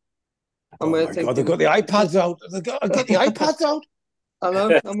to do. And we're thinking, God, they've got the iPads out. They've got the iPads out. I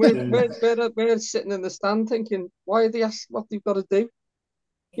know, and we're sitting in the stand thinking, why are they asked what they've got to do?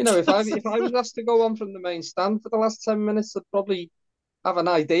 If I was asked to go on from the main stand for the last 10 minutes, I'd probably have an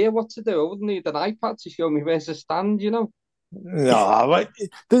idea what to do. I wouldn't need an iPad to show me where's the stand, No, but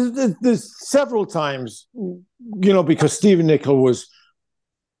there's several times, because Stephen Nicol was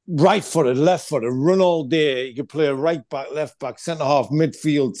right-footed, left-footed, run all day. He could play right back, left back, centre half,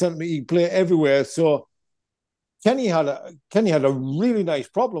 midfield. He could play everywhere. So Kenny had a really nice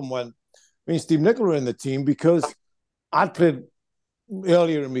problem when me and Steve Nicol were in the team, because I'd played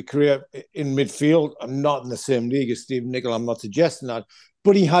earlier in my career in midfield. I'm not in the same league as Steve Nicol. I'm not suggesting that,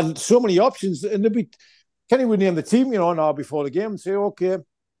 but he had so many options, and Kenny would name the team, now before the game and say, "Okay,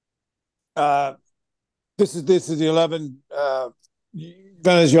 this is the 11.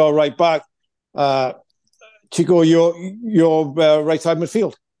 Venez, you're right back. Chico, you're right side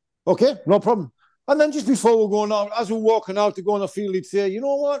midfield. Okay, no problem." And then just before we're going out, as we're walking out to go on the field, he'd say, "You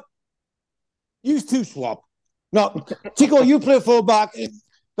know what? Use two swap. No, Chico, you play full back.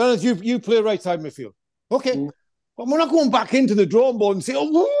 Venez, you play right side midfield. Okay." But we're not going back into the drawing board and say,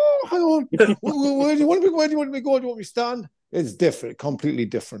 "Oh, hang on, where do you want me to go? Where do you want me to go? Do you want me to stand?" It's different, completely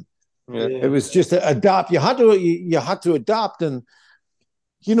different. Yeah. It was just adapt. You had to adapt, and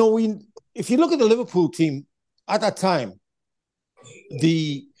if you look at the Liverpool team at that time,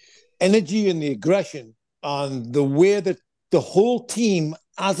 the energy and the aggression and the way that the whole team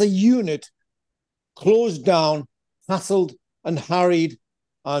as a unit closed down, hassled and harried,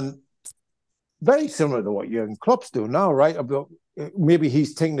 and very similar to what Jurgen Klopp's doing now, right? Maybe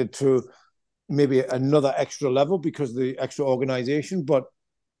he's taking it to maybe another extra level because of the extra organization, but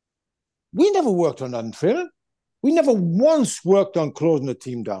we never worked on that in training. We never once worked on closing the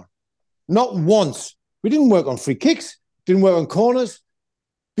team down. Not once. We didn't work on free kicks, didn't work on corners,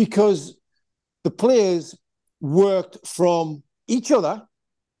 because the players worked from each other,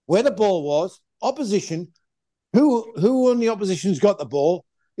 where the ball was, opposition, who on the opposition's got the ball.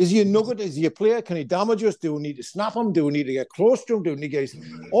 Is he a nugget? Is he a player? Can he damage us? Do we need to snap him? Do we need to get close to him? Do we need to get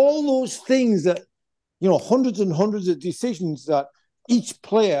all those things that, hundreds and hundreds of decisions that each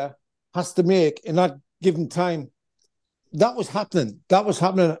player has to make in that given time. That was happening.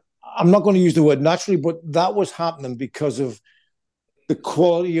 I'm not going to use the word naturally, but that was happening because of the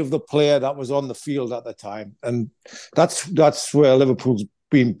quality of the player that was on the field at the time. And that's where Liverpool's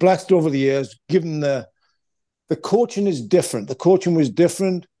been blessed over the years, given the coaching is different. The coaching was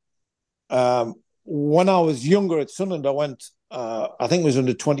different. When I was younger at Sunderland, I went, I think it was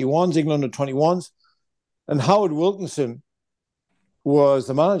under 21s, England under 21s, and Howard Wilkinson was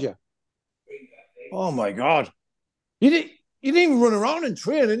the manager. Oh my God. You didn't even run around in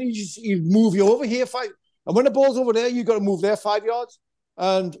training. He'd move you over here 5. And when the ball's over there, you got to move there 5 yards.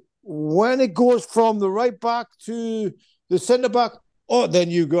 And when it goes from the right back to the centre back,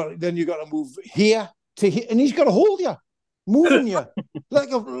 then you got to move here to here, and he's got to hold you, moving you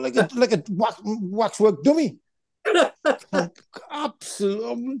like a waxwork dummy.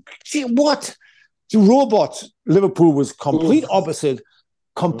 Absolutely, what? The robots. Liverpool was complete opposite.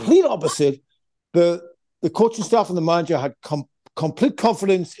 The coaching staff and the manager had complete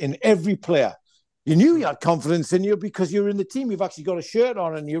confidence in every player. You knew you had confidence in you because you're in the team. You've actually got a shirt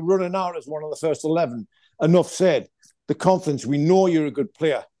on and you're running out as one of the first 11. Enough said. The confidence, we know you're a good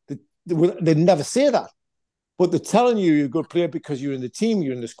player. They never say that. But they're telling you you're a good player because you're in the team,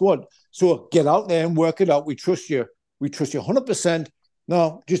 you're in the squad. So get out there and work it out. We trust you. We trust you 100%.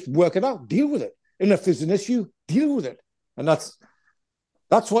 Now, just work it out. Deal with it. And if there's an issue, deal with it. And that's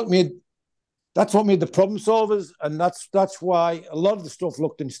what made the problem solvers. And that's why a lot of the stuff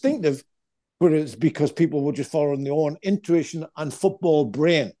looked instinctive, but it's because people were just following their own intuition and football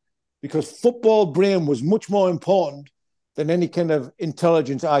brain. Because football brain was much more important than any kind of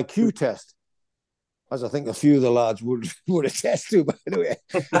intelligence IQ test, as I think a few of the lads would attest to, by the way.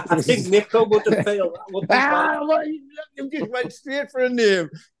 I think Nico would have failed. You just went straight for a name.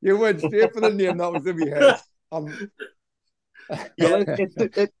 You went straight for the name that was in my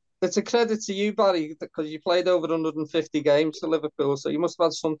head. It's a credit to you, Barry, because you played over 150 games for Liverpool, so you must have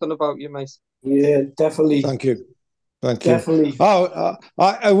had something about you, mate. Yeah, definitely. Thank you. Definitely.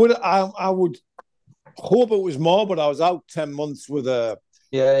 I would hope it was more, but I was out 10 months with I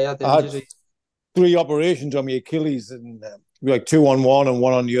had 3 operations on my Achilles, and like 2 on one and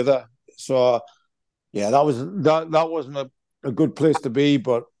 1 on the other. So that wasn't a good place to be.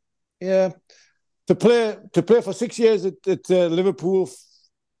 But yeah, to play for 6 years at Liverpool,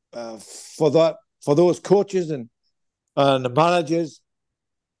 for those coaches and the managers,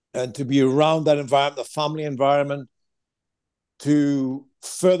 and to be around that environment, the family environment, to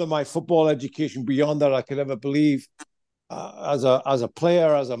further my football education beyond that I could ever believe, as a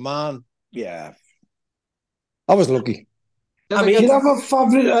player, as a man. Yeah, I was lucky. I mean, do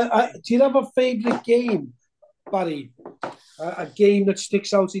you have a favourite game, Barry? A game that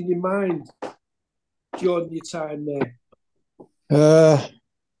sticks out in your mind during your time there?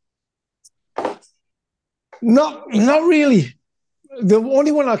 Not really. The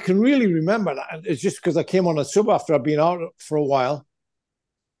only one I can really remember is just because I came on a sub after I'd been out for a while.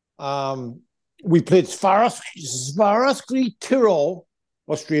 We played Swarovski Tyrol,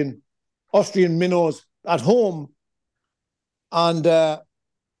 Austrian minnows at home, and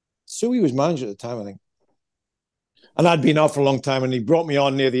Suey was manager at the time, I think. And I'd been out for a long time, and he brought me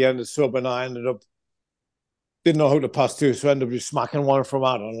on near the end of the sub, and I didn't know who to pass to, so I ended up just smacking one from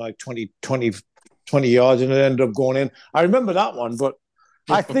out on like 20 yards, and it ended up going in. I remember that one, but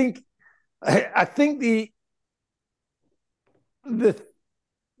I think the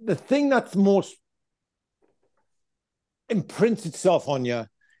thing that's most imprints itself on you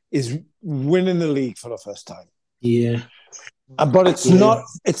is winning the league for the first time. Yeah. But it's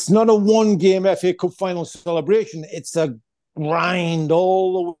not a one game FA Cup final celebration. It's a grind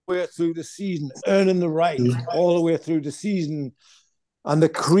all the way through the season, earning the right all the way through the season. And the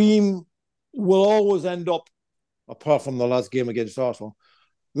cream will always end up, apart from the last game against Arsenal,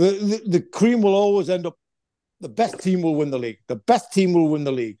 the cream will always end up the best team will win the league. The best team will win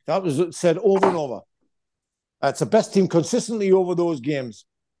the league. That was said over and over. It's the best team consistently over those games.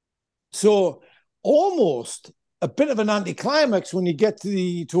 So almost a bit of an anticlimax when you get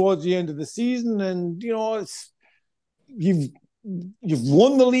towards the end of the season, and you've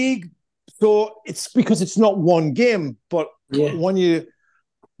won the league. So it's because it's not one game, but when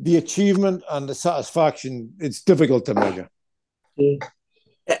the achievement and the satisfaction, it's difficult to measure. Yeah.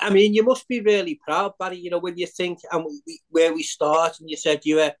 I mean, you must be really proud, Barry. When you think and where we start, and you said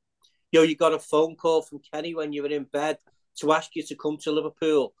you got a phone call from Kenny when you were in bed to ask you to come to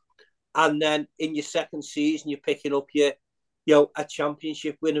Liverpool, and then in your second season you're picking up a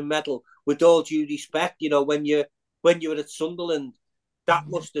championship winning medal. With all due respect, when you were at Sunderland, that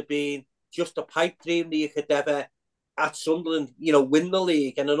must have been just a pipe dream that you could ever at Sunderland, win the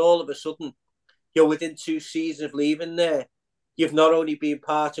league, and then all of a sudden, within 2 seasons of leaving there, you've not only been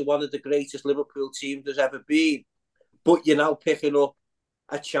part of one of the greatest Liverpool teams there's ever been, but you're now picking up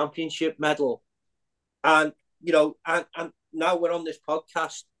a championship medal. And, and now we're on this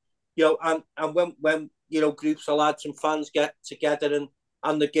podcast, and when groups of lads and fans get together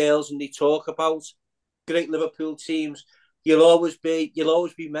and the girls and they talk about great Liverpool teams, you'll always be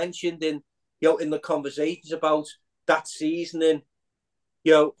mentioned in the conversations about that season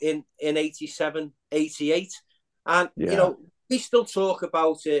in 87, 88. And, we still talk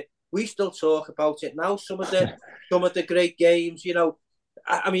about it. We still talk about it now. Some of the great games,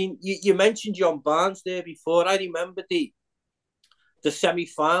 I mean, you mentioned John Barnes there before. I remember the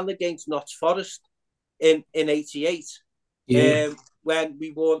semi-final against Notts Forest in 88 when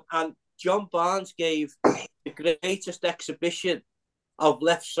we won. And John Barnes gave the greatest exhibition of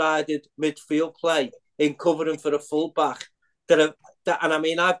left-sided midfield play in covering for a fullback. And I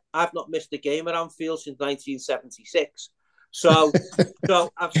mean, I've not missed a game at Anfield since 1976. So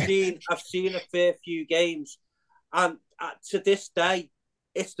I've seen a fair few games, and to this day,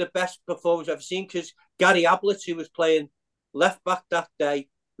 it's the best performance I've seen, because Gary Ablett, who was playing left back that day,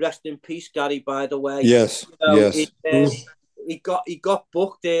 rest in peace, Gary. By the way, yes. He got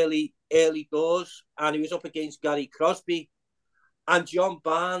booked early doors, and he was up against Gary Crosby, and John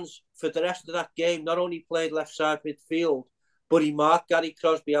Barnes for the rest of that game not only played left side midfield, but he marked Gary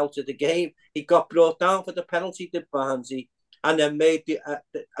Crosby out of the game. He got brought down for the penalty, did Barnesy, and then made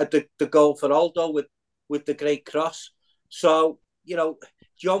the goal for Aldo with the great cross. So,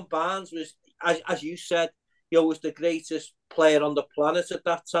 John Barnes was, as you said, was the greatest player on the planet at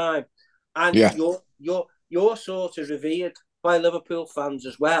that time. And you're sort of revered by Liverpool fans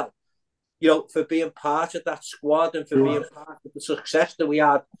as well, for being part of that squad and for being part of the success that we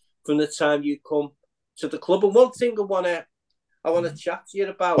had from the time you come to the club. And one thing I want to chat to you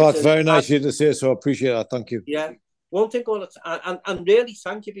about. Oh, it's very nice of you to say so. I appreciate that. Thank you. Yeah. One thing I want to, and really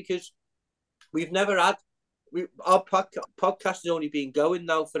thank you, because we've never had, our podcast has only been going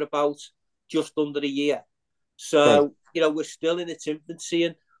now for about just under a year. So, we're still in its infancy,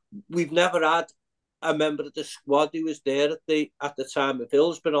 and we've never had a member of the squad who was there at the time of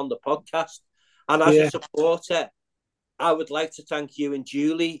Hillsborough on the podcast. And as a supporter, I would like to thank you and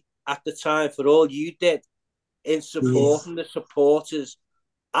Julie at the time for all you did in supporting the supporters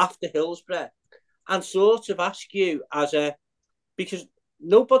after Hillsborough, and sort of ask you because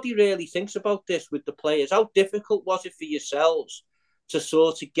nobody really thinks about this with the players. How difficult was it for yourselves to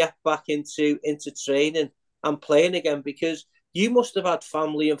sort of get back into training and playing again? Because you must have had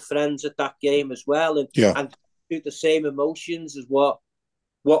family and friends at that game as well, and through the same emotions as what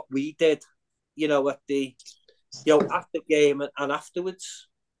we did, at the after game and afterwards.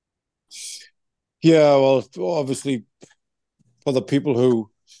 Yeah, well, obviously, for the people who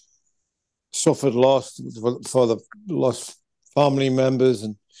suffered loss, for the lost family members,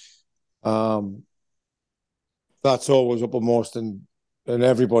 and that's always uppermost in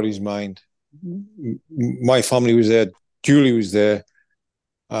everybody's mind. My family was there. Julie was there.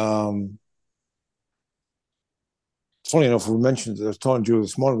 Funny enough, we mentioned it. I was talking to Julie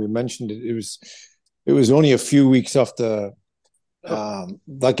this morning. We mentioned it. It was only a few weeks after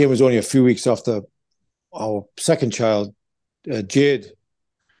that game. Was only a few weeks after our second child, Jade,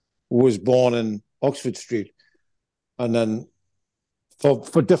 was born in Oxford Street, and then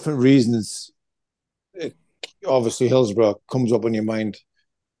for different reasons, obviously Hillsborough comes up in your mind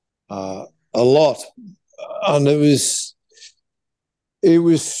a lot, and it was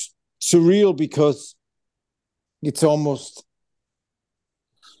surreal because it's almost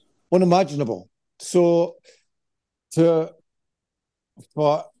unimaginable. So for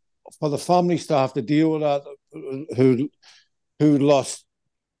the families to have to deal with that, who lost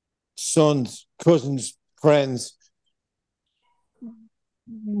sons, cousins, friends,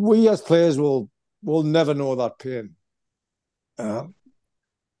 we as players will will never know that pain.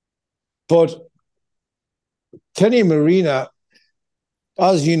 But Kenny Marina,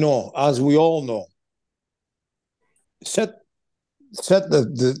 as you know, as we all know, set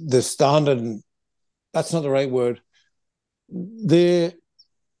the standard, and that's not the right word. They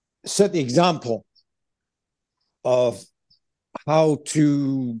set the example of how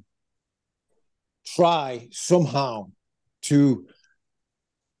to try somehow to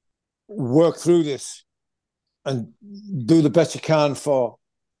work through this and do the best you can for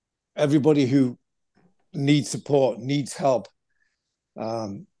everybody who needs support, needs help,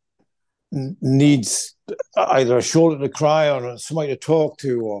 needs either a shoulder to cry on or somebody to talk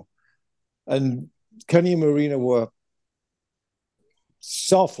to. And Kenny and Marina were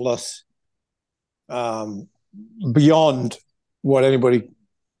selfless, beyond what anybody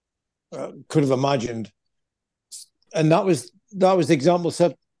could have imagined. And that was the example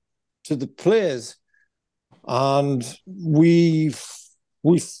set to the players. And we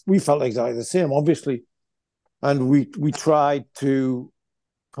felt exactly the same, obviously. And we tried to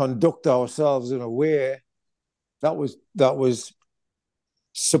conduct ourselves in a way that was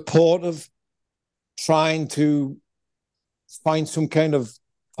supportive, trying to find some kind of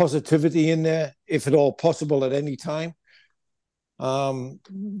positivity in there, if at all possible, at any time. The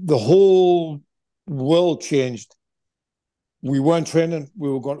whole world changed. We weren't training. We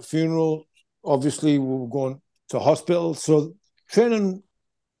were going to funerals. Obviously, we were going to hospital. So training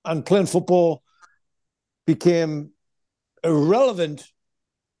and playing football became irrelevant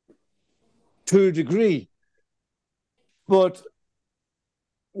to a degree. But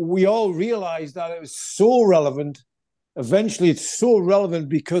we all realized that it was so relevant. Eventually, it's so relevant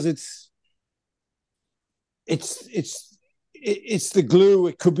because it's the glue.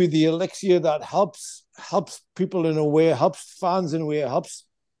 It could be the elixir that helps people in a way, helps fans in a way, helps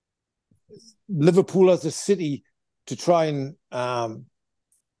Liverpool as a city to try and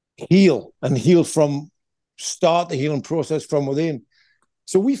heal from start the healing process from within.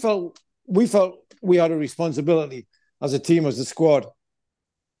 So we felt we had a responsibility as a team, as a squad,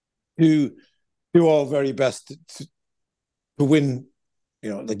 to do our very best to win,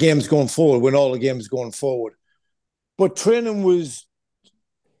 the games going forward, win all the games going forward. But training was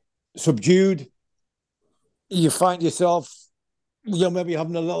subdued. You find yourself, maybe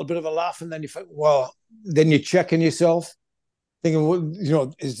having a little bit of a laugh, and then you think, then you're checking yourself, thinking, well,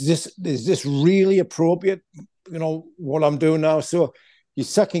 is this really appropriate? What I'm doing now. So you're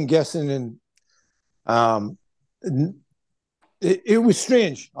second guessing, and it was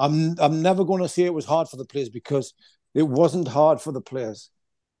strange. I'm never going to say it was hard for the players, because it wasn't hard for the players.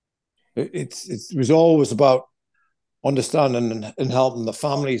 It was always about understanding and helping the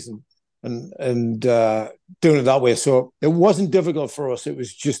families and doing it that way. So it wasn't difficult for us. It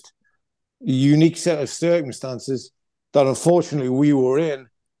was just a unique set of circumstances that unfortunately we were in.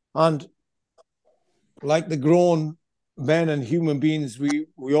 And like the grown men and human beings we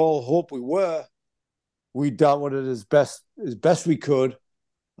all hope we were, we dealt with it as best we could.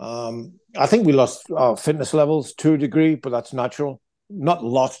 I think we lost our fitness levels to a degree, but that's natural. Not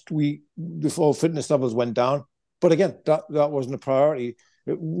lost. Before fitness levels went down. But again, that wasn't a priority.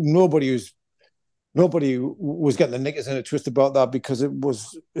 Nobody was getting the knickers in a twist about that, because it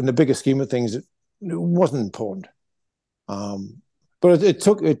was, in the bigger scheme of things, it wasn't important. But it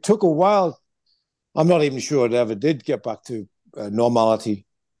took a while. I'm not even sure it ever did get back to normality.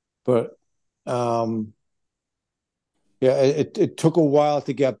 But it took a while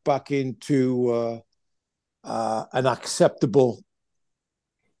to get back into an acceptable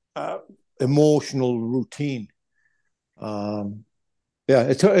emotional routine.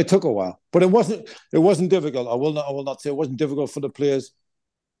 It took a while, but it wasn't difficult. I will not say it wasn't difficult for the players.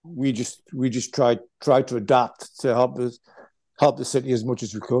 We just tried to adapt to help the city as much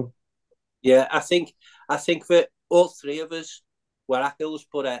as we could. Yeah, I think that all three of us were at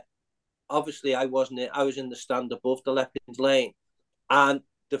Hillsborough. Obviously, I wasn't. I was in the stand above the left-hand lane, and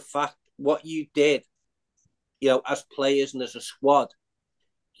the fact what you did, as players and as a squad,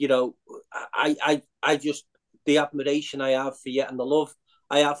 I just, the admiration I have for you and the love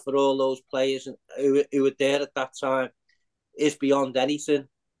I have for all those players who were there at that time is beyond anything,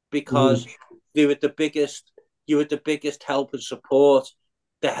 because you were the biggest help and support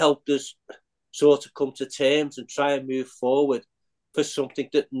that helped us sort of come to terms and try and move forward for something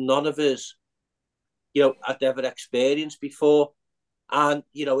that none of us, had ever experienced before. And,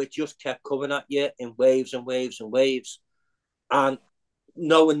 it just kept coming at you in waves and waves and waves. And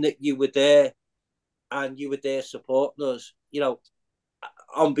knowing that you were there and you were there supporting us,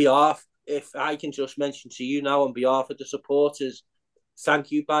 on behalf, if I can just mention to you now, on behalf of the supporters, thank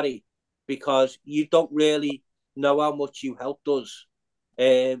you, Barry, because you don't really know how much you helped us,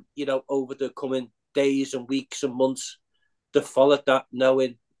 over the coming days and weeks and months that followed that,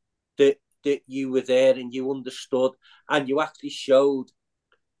 knowing that you were there and you understood and you actually showed,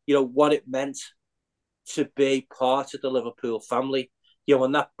 what it meant to be part of the Liverpool family,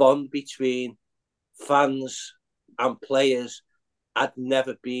 and that bond between fans and players had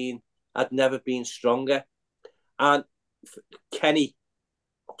never been stronger. And Kenny's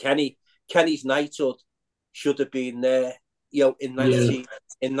knighthood should have been there, in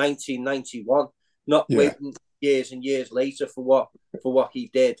 1991, not waiting years and years later for what he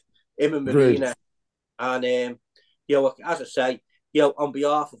did. Him and Marina, and as I say, on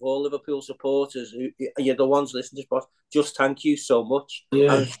behalf of all Liverpool supporters, you're the ones listening to us, just thank you so much.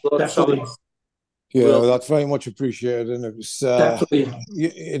 Yeah, definitely. That's very much appreciated, and it was definitely.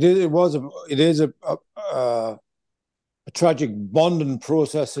 It is a tragic bonding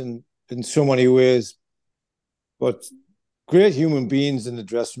process in so many ways, but great human beings in the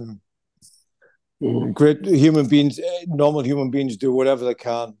dressing room. Great human beings, normal human beings do whatever they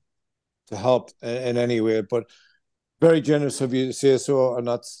can to help in any way, but very generous of you to say so, and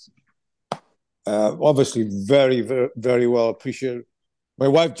that's obviously very, very, very well appreciated. My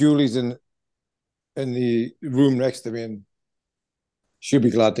wife Julie's in the room next to me, and she'll be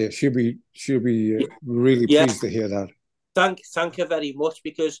glad to. She'll be really pleased to hear that. Thank her very much,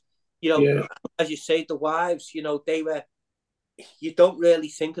 because as you say, the wives, they were. You don't really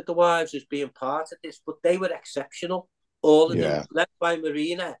think of the wives as being part of this, but they were exceptional. All of them, led by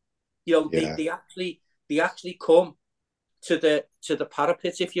Marina. They actually come to the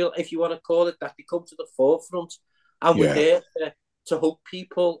parapet, if you want to call it that. They come to the forefront, and we're there to hug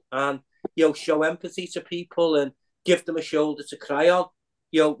people and show empathy to people and give them a shoulder to cry on,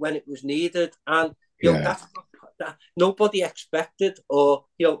 when it was needed. And that's that nobody expected, or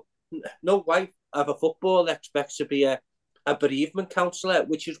no wife of a footballer expects to be a bereavement counsellor,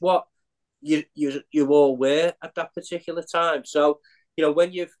 which is what you all were at that particular time. So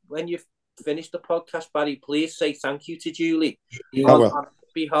when you've finished the podcast, Barry, please say thank you to Julie on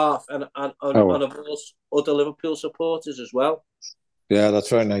behalf and of all other Liverpool supporters as well. Yeah, that's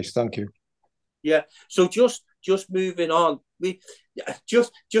very nice. Thank you. Yeah. So just moving on, we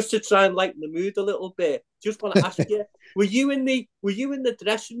just to try and lighten the mood a little bit. Just want to ask you: were you in the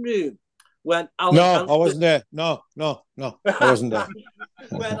dressing room when Alan? No, Hansen, I wasn't there. No, I wasn't there.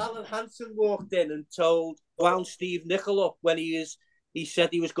 When Alan Hansen walked in and wound Steve Nicol up when he said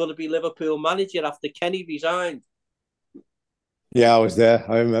he was going to be Liverpool manager after Kenny resigned. Yeah, I was there.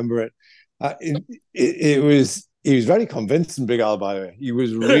 I remember it. He was very convincing, Big Al, by the way. He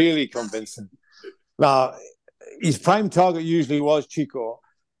was really convincing. Now, his prime target usually was Chico.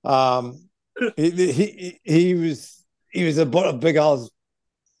 He was a butt of Big Al's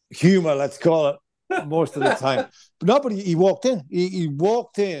humor, let's call it, most of the time. But nobody. He walked in. He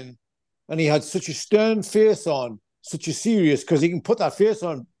walked in, and he had such a stern face on, such a serious, because he can put that face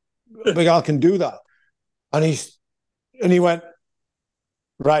on. Big Al can do that, and he went,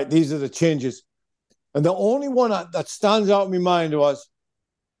 right, these are the changes. And the only one that stands out in my mind was,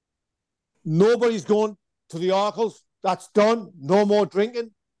 nobody's going to the Arkles. That's done. No more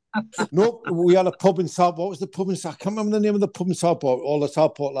drinking. No, we had a pub in Southport. What was the pub in Southport? I can't remember the name of the pub in Southport. All the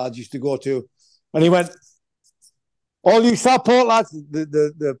Southport lads used to go to. And he went, all you Southport lads,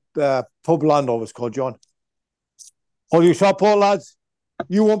 the pub landlord was called John. All you Southport lads,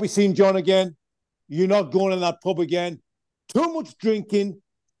 you won't be seeing John again. You're not going in that pub again. Too much drinking,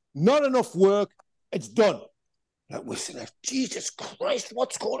 not enough work. It's done. Like, we're saying, Jesus Christ,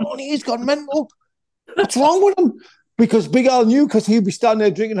 what's going on? He's gone mental. What's wrong with him? Because Big Al knew, because he'd be standing there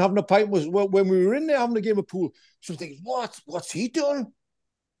drinking, having a pint, was when we were in there having a game of pool. So I was thinking, what's he doing?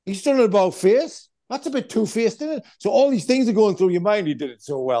 He's done it about face. That's a bit two-faced, isn't it? So all these things are going through your mind. He did it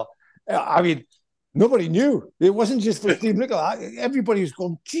so well. I mean, nobody knew. It wasn't just for Steve Nicol. Everybody was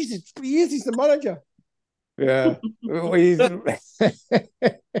going, Jesus, he's the manager. Yeah.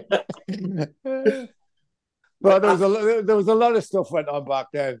 But there was a lot of stuff went on back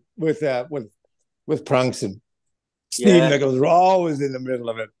then with pranks, and Steve Nicol was always in the middle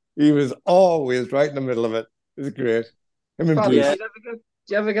of it. He was always right in the middle of it. It was great. Did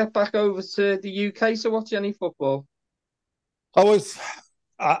you ever get back over to the UK to watch any football?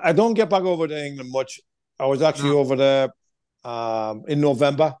 I don't get back over to England much. I was actually over there in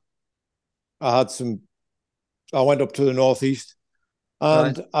November. I went up to the northeast,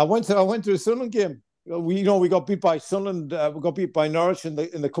 and right. I went to the Sunderland game. We got beat by Sunderland. We got beat by Norwich in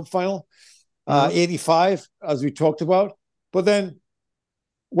the cup final, 85, as we talked about. But then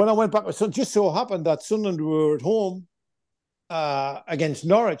when I went back, it just so happened that Sunderland were at home against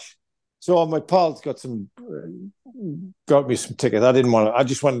Norwich. So my pals got me some tickets. I didn't want to. I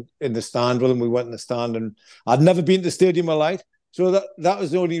just went in the stand with them. We went in the stand, and I'd never been to the Stadium of Light. So that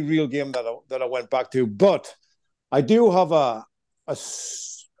was the only real game that I went back to. But I do have a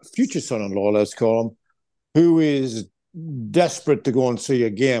future son-in-law, let's call him, who is desperate to go and see a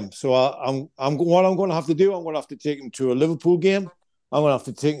game. So I'm going to have to do. I'm going to have to take him to a Liverpool game. I'm going to have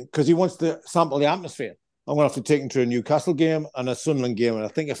to take, because he wants to sample the atmosphere. I'm going to have to take him to a Newcastle game and a Sunderland game. And I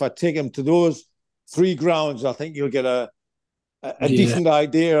think if I take him to those 3 grounds, I think you'll get a decent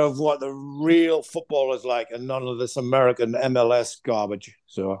idea of what the real football is like, and none of this American MLS garbage.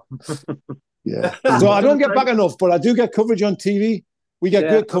 So, yeah. So I don't get back enough, but I do get coverage on TV. We get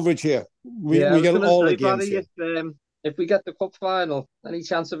great coverage here. We get all the games here. If we get the cup final, any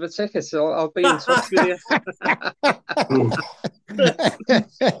chance of a ticket, so I'll be in touch with you.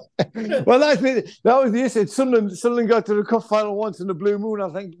 Well, that was the issue. Sunderland got to the cup final once in the Blue Moon. I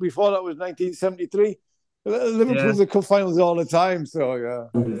think before that was 1973. Liverpool's the cup finals all the time,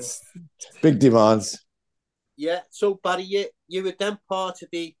 so it's big demands. Yeah. So Barry, you were then part of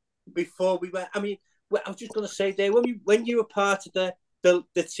before we went. I mean, I was just going to say there, when you were part of the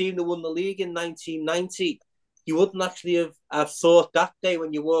team that won the league in 1990. You wouldn't actually have thought that day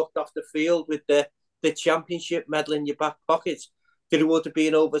when you walked off the field with the championship medal in your back pocket that it would have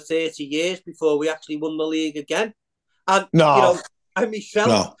been over 30 years before we actually won the league again. And, I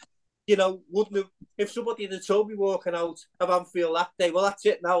myself, wouldn't have, if somebody had told me walking out of Anfield that day, well, that's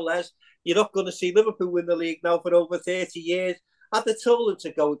it now, Les. You're not going to see Liverpool win the league now for over 30 years. I'd have told them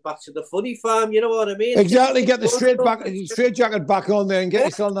to go back to the funny farm, you know what I mean? Exactly, get the straight jacket back on there and get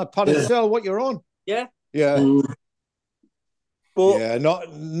yourself on that padded cell, what you're on. Yeah. Yeah. But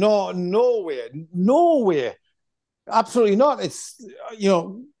nowhere. Absolutely not. It's,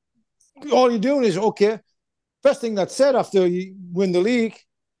 all you're doing is, okay, first thing that's said after you win the league,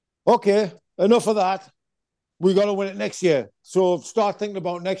 okay, enough of that. We got to win it next year. So start thinking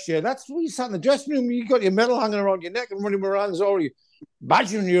about next year. That's when you sat in the dressing room, you got your medal hanging around your neck and running around already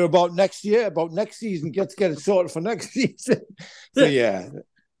imagining you about next year, about next season, get it sorted for next season. So,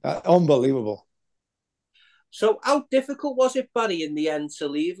 unbelievable. So how difficult was it, Barry, in the end to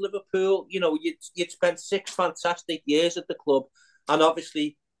leave Liverpool? You'd spent 6 fantastic years at the club, and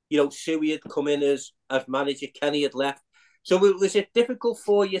obviously, Suey had come in as manager, Kenny had left. So was it difficult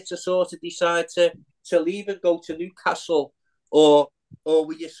for you to sort of decide to leave and go to Newcastle, or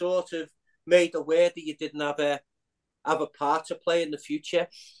were you sort of made aware that you didn't have a part to play in the future?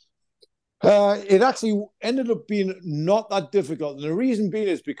 It actually ended up being not that difficult, and the reason being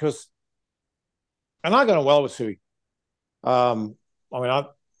is because. And I got on well with Suey.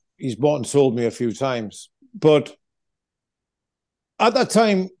 He's bought and sold me a few times. But at that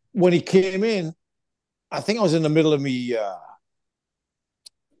time, when he came in, I think I was in the middle of me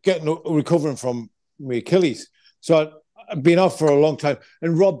recovering from my Achilles. So I'd been off for a long time.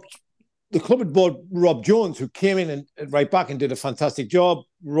 And the club had bought Rob Jones, who came in and right back and did a fantastic job.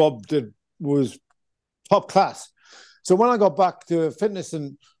 Rob was top class. So when I got back to fitness,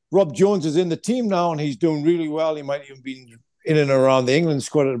 and Rob Jones is in the team now, and he's doing really well. He might even be in and around the England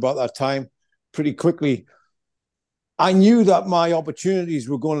squad at about that time pretty quickly. I knew that my opportunities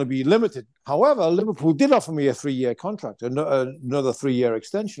were going to be limited. However, Liverpool did offer me a 3-year contract, another 3-year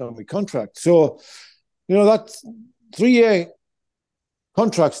extension on my contract. So, that 3-year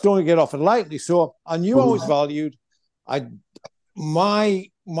contracts don't get offered lightly. So I knew I was valued. My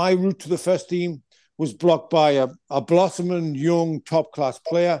route to the first team was blocked by a blossoming young top class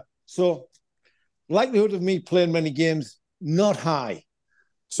player. So likelihood of me playing many games, not high.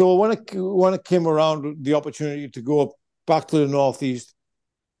 So when it came around the opportunity to go back to the Northeast,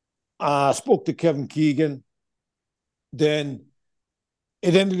 I spoke to Kevin Keegan. Then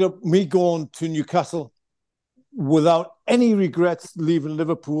it ended up me going to Newcastle without any regrets leaving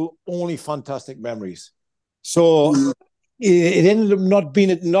Liverpool, only fantastic memories. So it ended up not being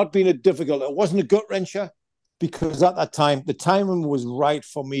a difficult. It wasn't a gut wrencher, because at that time the timing was right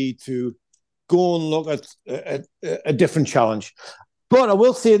for me to go and look at a different challenge. But I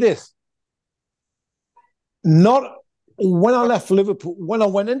will say this: not when I left Liverpool, when I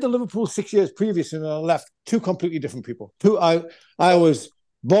went into Liverpool 6 years previous, and I left, 2 completely different people. I was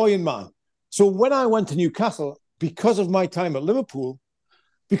boy and man. So when I went to Newcastle, because of my time at Liverpool,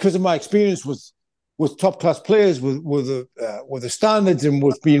 because of my experience with top class players, with the standards, and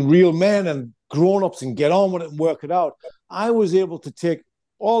with being real men and grown ups and get on with it and work it out, I was able to take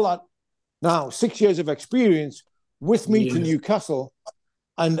all that now 6 years of experience with me to Newcastle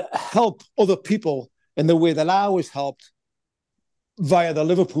and help other people in the way that I was helped via the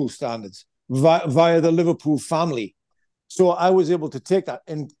Liverpool standards, via the Liverpool family. So I was able to take that.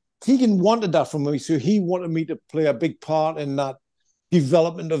 And Keegan wanted that from me, so he wanted me to play a big part in that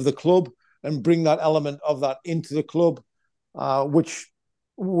development of the club and bring that element of that into the club, which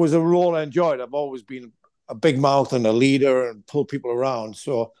was a role I enjoyed. I've always been a big mouth and a leader and pull people around.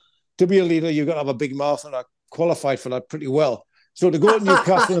 So to be a leader, you've got to have a big mouth, and I qualified for that pretty well. So to go to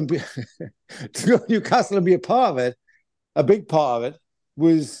Newcastle and be a part of it, a big part of it,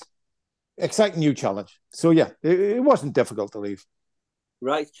 was exciting new challenge. So yeah, it wasn't difficult to leave.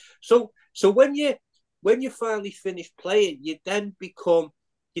 Right. So when you finally finish playing, you then become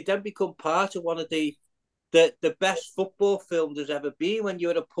part of one of the best football film there's ever been, when you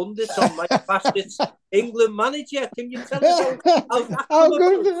were a pundit on Mike Bassett's England Manager. Can you tell us how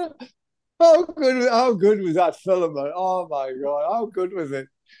good was that film, man? Oh my God, how good was it?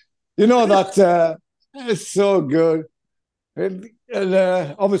 You know that it's so good. And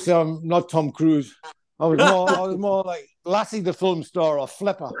obviously I'm not Tom Cruise. I was more like Lassie the film star or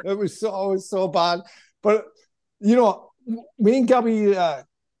Flipper. It was so bad. But you know, me and Gabby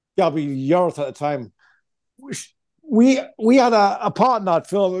Yorth at the time, we had a part in that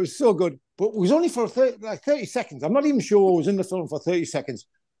film. It was so good, but it was only for 30 seconds. I'm not even sure I was in the film for 30 seconds.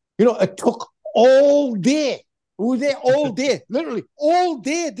 You know, it took all day. We were there all day, literally all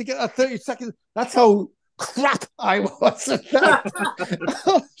day, to get that 30 seconds. That's how crap I was at that.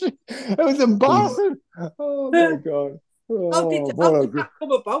 It was embarrassing. Oh my God. How did that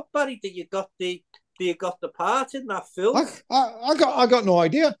come about, Barry? That you got the part in that film? I got no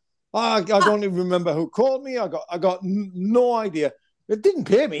idea. I don't even remember who called me. I got no idea. It didn't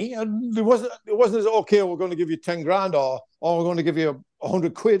pay me, and it wasn't as okay. We're going to give you 10 grand or we're going to give you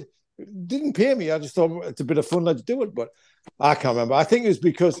 100 quid. It didn't pay me. I just thought it's a bit of fun. Let's do it. But I can't remember. I think it was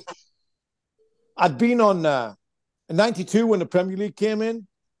because I'd been on in '92 when the Premier League came in.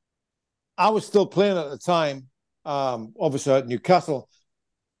 I was still playing at the time, obviously at Newcastle,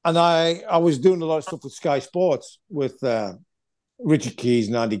 and I was doing a lot of stuff with Sky Sports with Richard Keys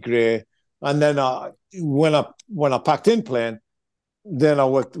and Andy Gray. And then when I packed in playing, then I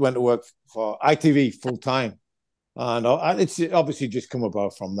went to work for ITV full time. And it's obviously just come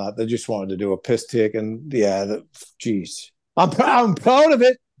about from that. They just wanted to do a piss take, and geez, I'm proud of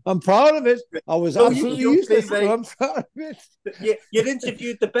it. I was absolutely useless, but I'm proud of it. You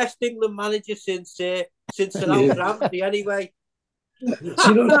interviewed the best England manager since Sir Alex Ramsey, anyway. Do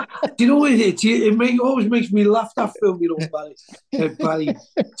you know what it is? It always makes me laugh, that film, you know, Barry.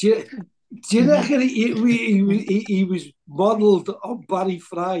 Do you reckon he was modelled on Barry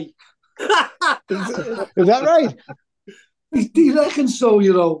Fry? Is that right? Do you reckon so?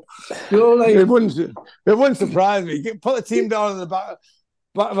 You know, like it wouldn't surprise me. Put the team down in the back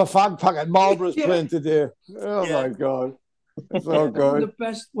of a fag packet. Marlborough's playing today. Oh my God. So good.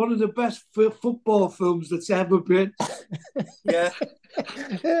 One of the best football films that's ever been. Yeah.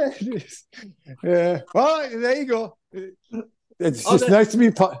 Yeah. Well, there you go. It's just nice to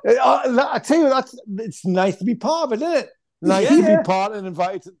be part. I tell you, it's nice to be part of it, isn't it? Nice to be part and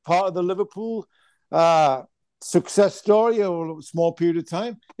invited part of the Liverpool success story over a small period of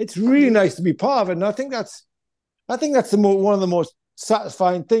time. It's really nice to be part of it, and I think that's one of the most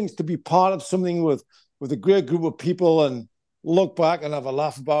satisfying things, to be part of something with a great group of people and look back and have a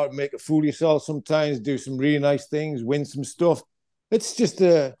laugh about it, make a fool of yourself sometimes, do some really nice things, win some stuff. It's just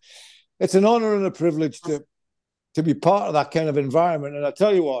it's an honor and a privilege to be part of that kind of environment. And I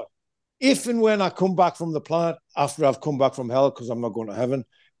tell you what, if and when I come back from the planet, after I've come back from hell, because I'm not going to heaven,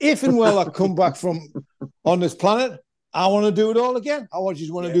 if and when I come back from on this planet, I want to do it all again. I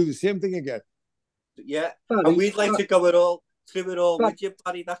just want to do the same thing again. Yeah, and we'd like to go through it all with you,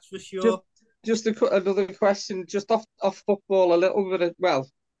 Barry, that's for sure. Just another question, just off football a little bit,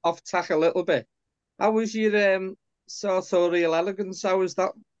 off tack a little bit. How was your sartorial elegance? How was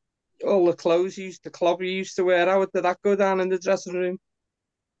that? All the clothes the club you used to wear, how did that go down in the dressing room?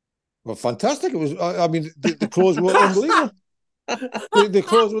 Well, fantastic. It was. I mean, the clothes were unbelievable. The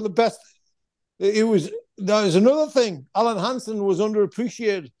clothes were the best. There was another thing. Alan Hansen was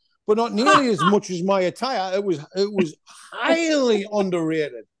underappreciated, but not nearly as much as my attire. It was highly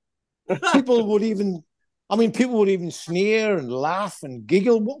underrated. People would even sneer and laugh and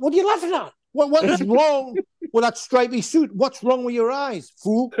giggle. What are you laughing at? What is wrong with that stripy suit? What's wrong with your eyes,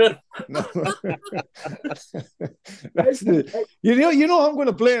 fool? No. You know I'm going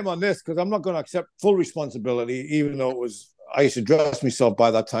to blame on this, because I'm not going to accept full responsibility, even though I used to dress myself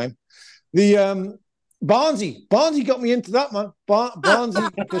by that time. The Barnsley got me into that, man. Barnsley,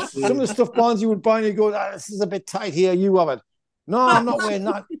 because some of the stuff Barnsley would buy, and he'd go, this is a bit tight here, you have it. No, I'm not wearing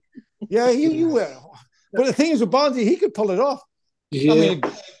that. Yeah, you wear it. But the thing is, with Barnsley, he could pull it off. Yeah. I mean,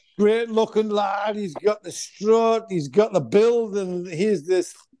 great looking lad. He's got the strut. He's got the build, and he's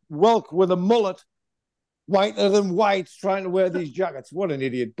this Welk with a mullet, whiter than white, trying to wear these jackets. What an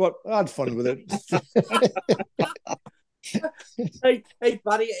idiot! But I had fun with it. Hey,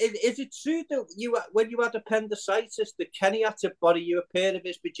 Barry, is it true that when you had appendicitis, that Kenny had to borrow you a pair of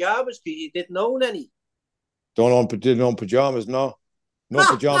his pajamas because you didn't own any? Didn't own pajamas. No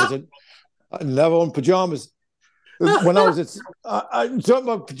pajamas. I never owned pajamas. When I was I'm talking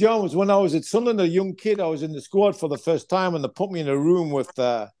about pajamas. When I was at Sunderland, a young kid, I was in the squad for the first time, and they put me in a room with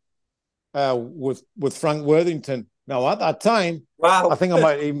Frank Worthington. Now at that time, wow, I think I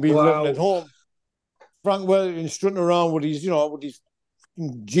might even be living at home. Frank Worthington strutting around with his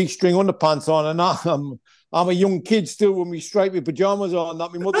G-string underpants on, and I'm a young kid still with me stripy pajamas on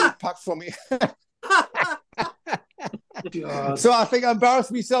that my mother had packed for me. So I think I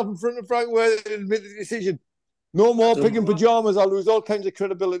embarrassed myself in front of Frank Worthington and made the decision. No more picking pajamas. I'll lose all kinds of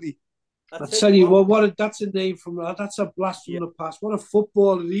credibility. I tell you what, that's a name from that. That's a blast from the past. What a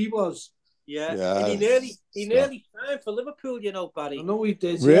footballer he was. Yeah. And he nearly signed for Liverpool, Barry. I know he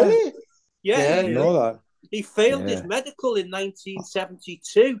did. Really? Yeah. I know that. He failed his medical in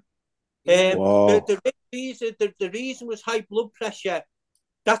 1972. Wow. The reason was high blood pressure.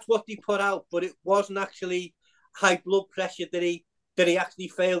 That's what they put out, but it wasn't actually high blood pressure that he actually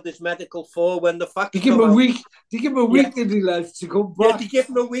failed his medical for. When the fact they give him a week, did he left to come back? Yeah, they give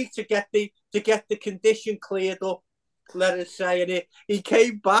him a week to get the condition cleared up. Let us say, and he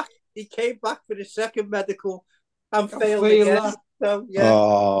came back. He came back for the second medical and failed again. That. So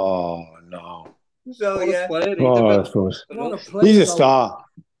Oh no. So I suppose he's a star,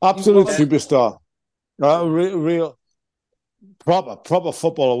 absolute superstar. Real proper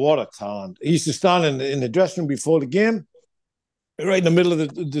footballer. What a talent! He used to stand in the dressing room before the game, right in the middle of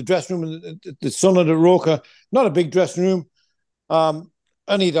the dressing room, the sun of the Roker. Not a big dressing room,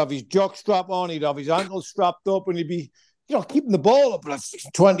 and he'd have his jock strap on, he'd have his ankles strapped up, and he'd be, keeping the ball up like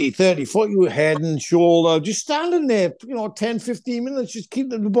 20, 30 foot, you head and shoulder, just standing there, 10, 15 minutes, just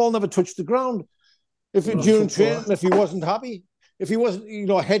keeping the ball never touched the ground. During training, if he wasn't happy, if he wasn't,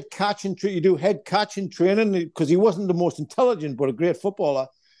 head catching, you do head catching training, because he wasn't the most intelligent, but a great footballer.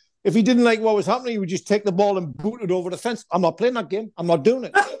 If he didn't like what was happening, he would just take the ball and boot it over the fence. I'm not playing that game. I'm not doing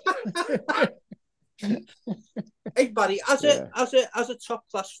it. Hey, Barry, as a top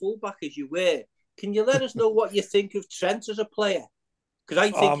class fullback as you were, can you let us know what you think of Trent as a player? Because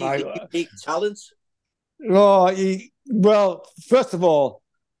I think he's a unique talent. Well, first of all,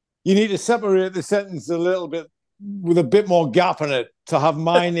 you need to separate the sentence a little bit with a bit more gap in it to have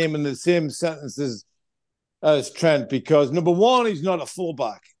my name in the same sentence as Trent, because number one, he's not a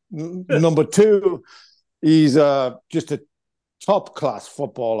fullback. Number two, he's just a top class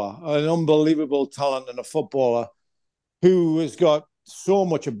footballer, an unbelievable talent and a footballer who has got so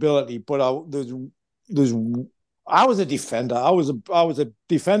much ability. But I was a defender. I was a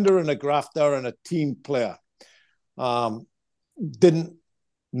defender and a grafter and a team player.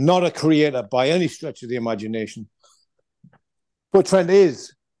 Not a creator by any stretch of the imagination. But Trent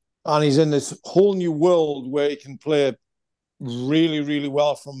is, and he's in this whole new world where he can play really, really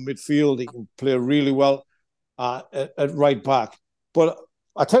well from midfield. He can play really well at right back. But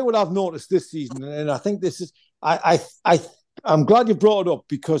I tell you what I've noticed this season, and I think this is, I'm glad you brought it up,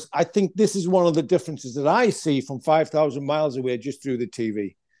 because I think this is one of the differences that I see from 5,000 miles away just through the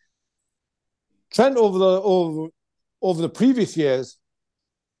TV. Trent over the previous years,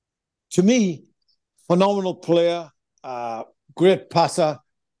 to me, phenomenal player, great passer,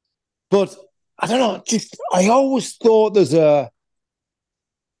 but I don't know, I always thought there's a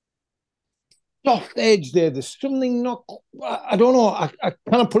soft edge there. There's something I don't know, I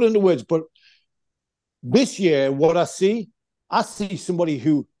can't put it into words, but this year, what I see somebody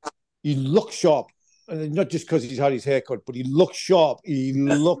who, he looks sharp, and not just because he's had his haircut, but he looks sharp, he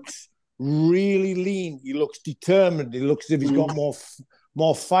looks really lean, he looks determined, he looks as if he's got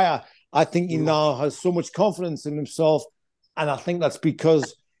more fire. I think he now has so much confidence in himself, and I think that's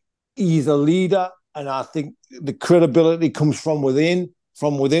because he's a leader, and I think the credibility comes from within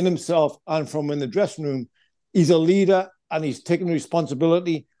himself and from in the dressing room. He's a leader, and he's taking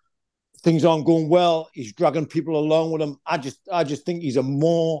responsibility. Things aren't going well, he's dragging people along with him. I just think he's a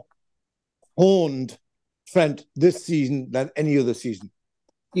more honed Trent this season than any other season.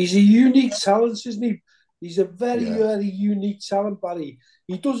 He's a unique talent, isn't he? He's a very, very unique talent, Barry.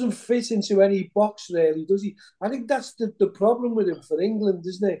 He doesn't fit into any box, really, does he? I think that's the problem with him for England,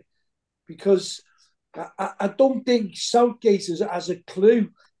 isn't it? Because I don't think Southgate has a clue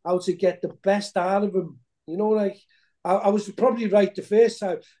how to get the best out of him. I was probably right the first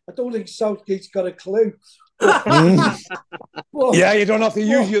time. I don't think Southgate's got a clue But, yeah, you don't have to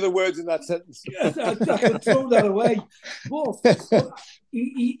use the other words in that sentence. I can throw that away. But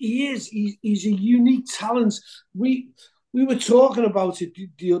he's a unique talent. We were talking about it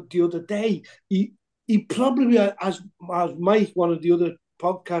the other day. He probably, as Mike, one of the other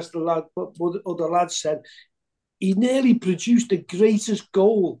podcast other lads said, he nearly produced the greatest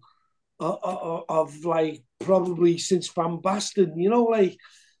goal of like probably since Van Basten. You know, like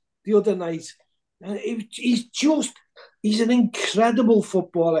the other night. He's an incredible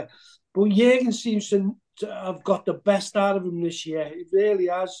footballer. But Jürgen seems to have got the best out of him this year. He really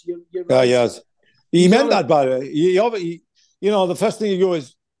has. You're right. Yeah, he has. He meant that, by the way. The first thing you go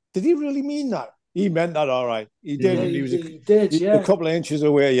is, did he really mean that? He meant that all right. He did. Yeah, he did, yeah. A couple of inches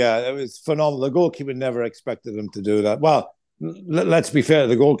away, yeah. It was phenomenal. The goalkeeper never expected him to do that. Well, let's be fair to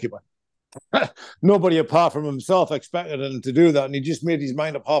the goalkeeper. Nobody apart from himself expected him to do that, and he just made his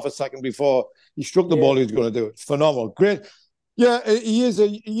mind up half a second before he struck the ball he was going to do it. Phenomenal. Great. Yeah, he is a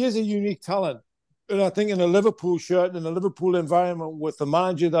unique talent. And I think in a Liverpool shirt, in a Liverpool environment, with the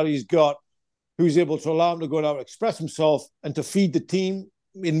manager that he's got, who's able to allow him to go out, express himself, and to feed the team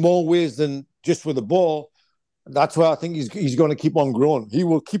in more ways than just with the ball, that's why I think he's going to keep on growing. He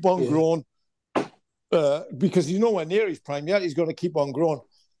will keep on growing because he's nowhere near his prime yet. He's going to keep on growing.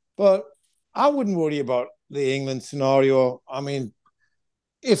 But I wouldn't worry about the England scenario. I mean,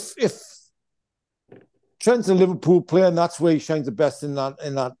 if Trent's a Liverpool player and that's where he shines the best in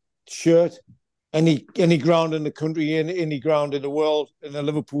that shirt, any ground in the country, any ground in the world in a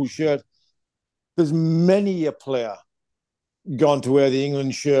Liverpool shirt, there's many a player gone to wear the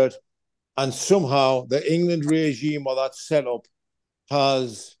England shirt, and somehow the England regime or that setup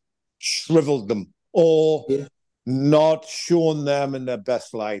has shriveled them or not shown them in their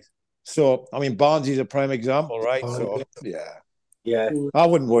best light. So, I mean, Barnsley's a prime example, right? So, yeah. I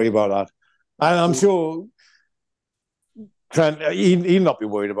wouldn't worry about that. And I'm sure Trent, he'll not be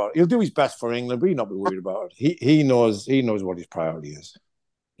worried about it. He'll do his best for England, but he'll not be worried about it. He knows what his priority is.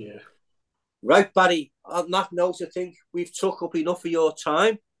 Yeah. Right, Barry. On that note, I think we've took up enough of your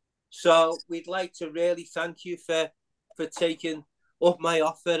time. So we'd like to really thank you for taking up my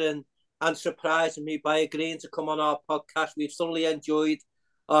offer and surprising me by agreeing to come on our podcast. We've thoroughly enjoyed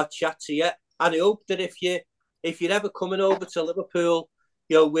our chat to you. And I hope that if you're ever coming over to Liverpool,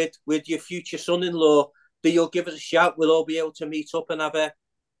 with your future son-in-law, that you'll give us a shout. We'll all be able to meet up and have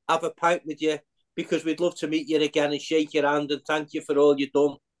a pint with you, because we'd love to meet you again and shake your hand and thank you for all you've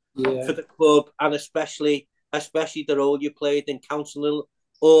done for the club, and especially the role you played in counselling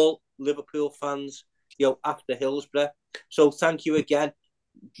all Liverpool fans, after Hillsborough. So thank you again.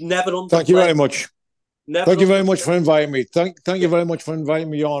 Thank you very much. Thank you very much for inviting me. Thank you very much for inviting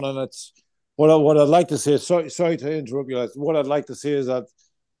me on. And it's what I'd like to say. Sorry to interrupt you. What I'd like to say is that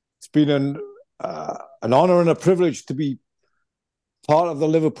it's been an honor and a privilege to be part of the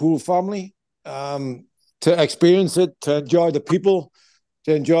Liverpool family, to experience it, to enjoy the people,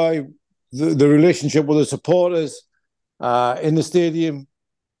 to enjoy the relationship with the supporters in the stadium,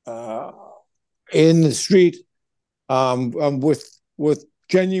 in the street, and with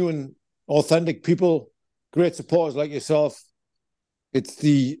genuine, authentic people, great supporters like yourself. It's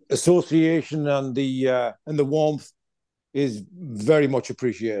the association and the warmth is very much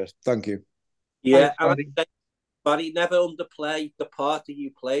appreciated. Thank you. Yeah, Barry, never underplay the part that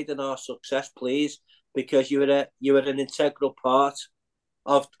you played in our success, please, because you were an integral part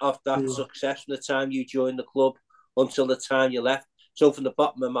of that success from the time you joined the club until the time you left. So from the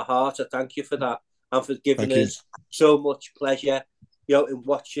bottom of my heart, I thank you for that, and for giving us so much pleasure, in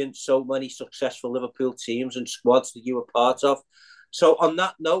watching so many successful Liverpool teams and squads that you were part of. So on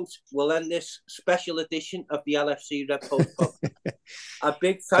that note, we'll end this special edition of the LFC Red Post podcast. A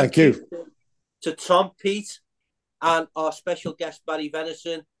big thank you to Tom, Pete, and our special guest, Barry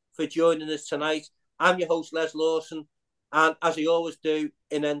Venison, for joining us tonight. I'm your host, Les Lawson, and as I always do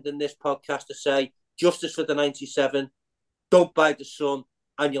in ending this podcast, to say, justice for the 97, don't bite the sun,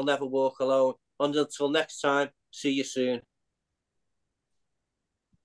 and you'll never walk alone. Until next time, see you soon.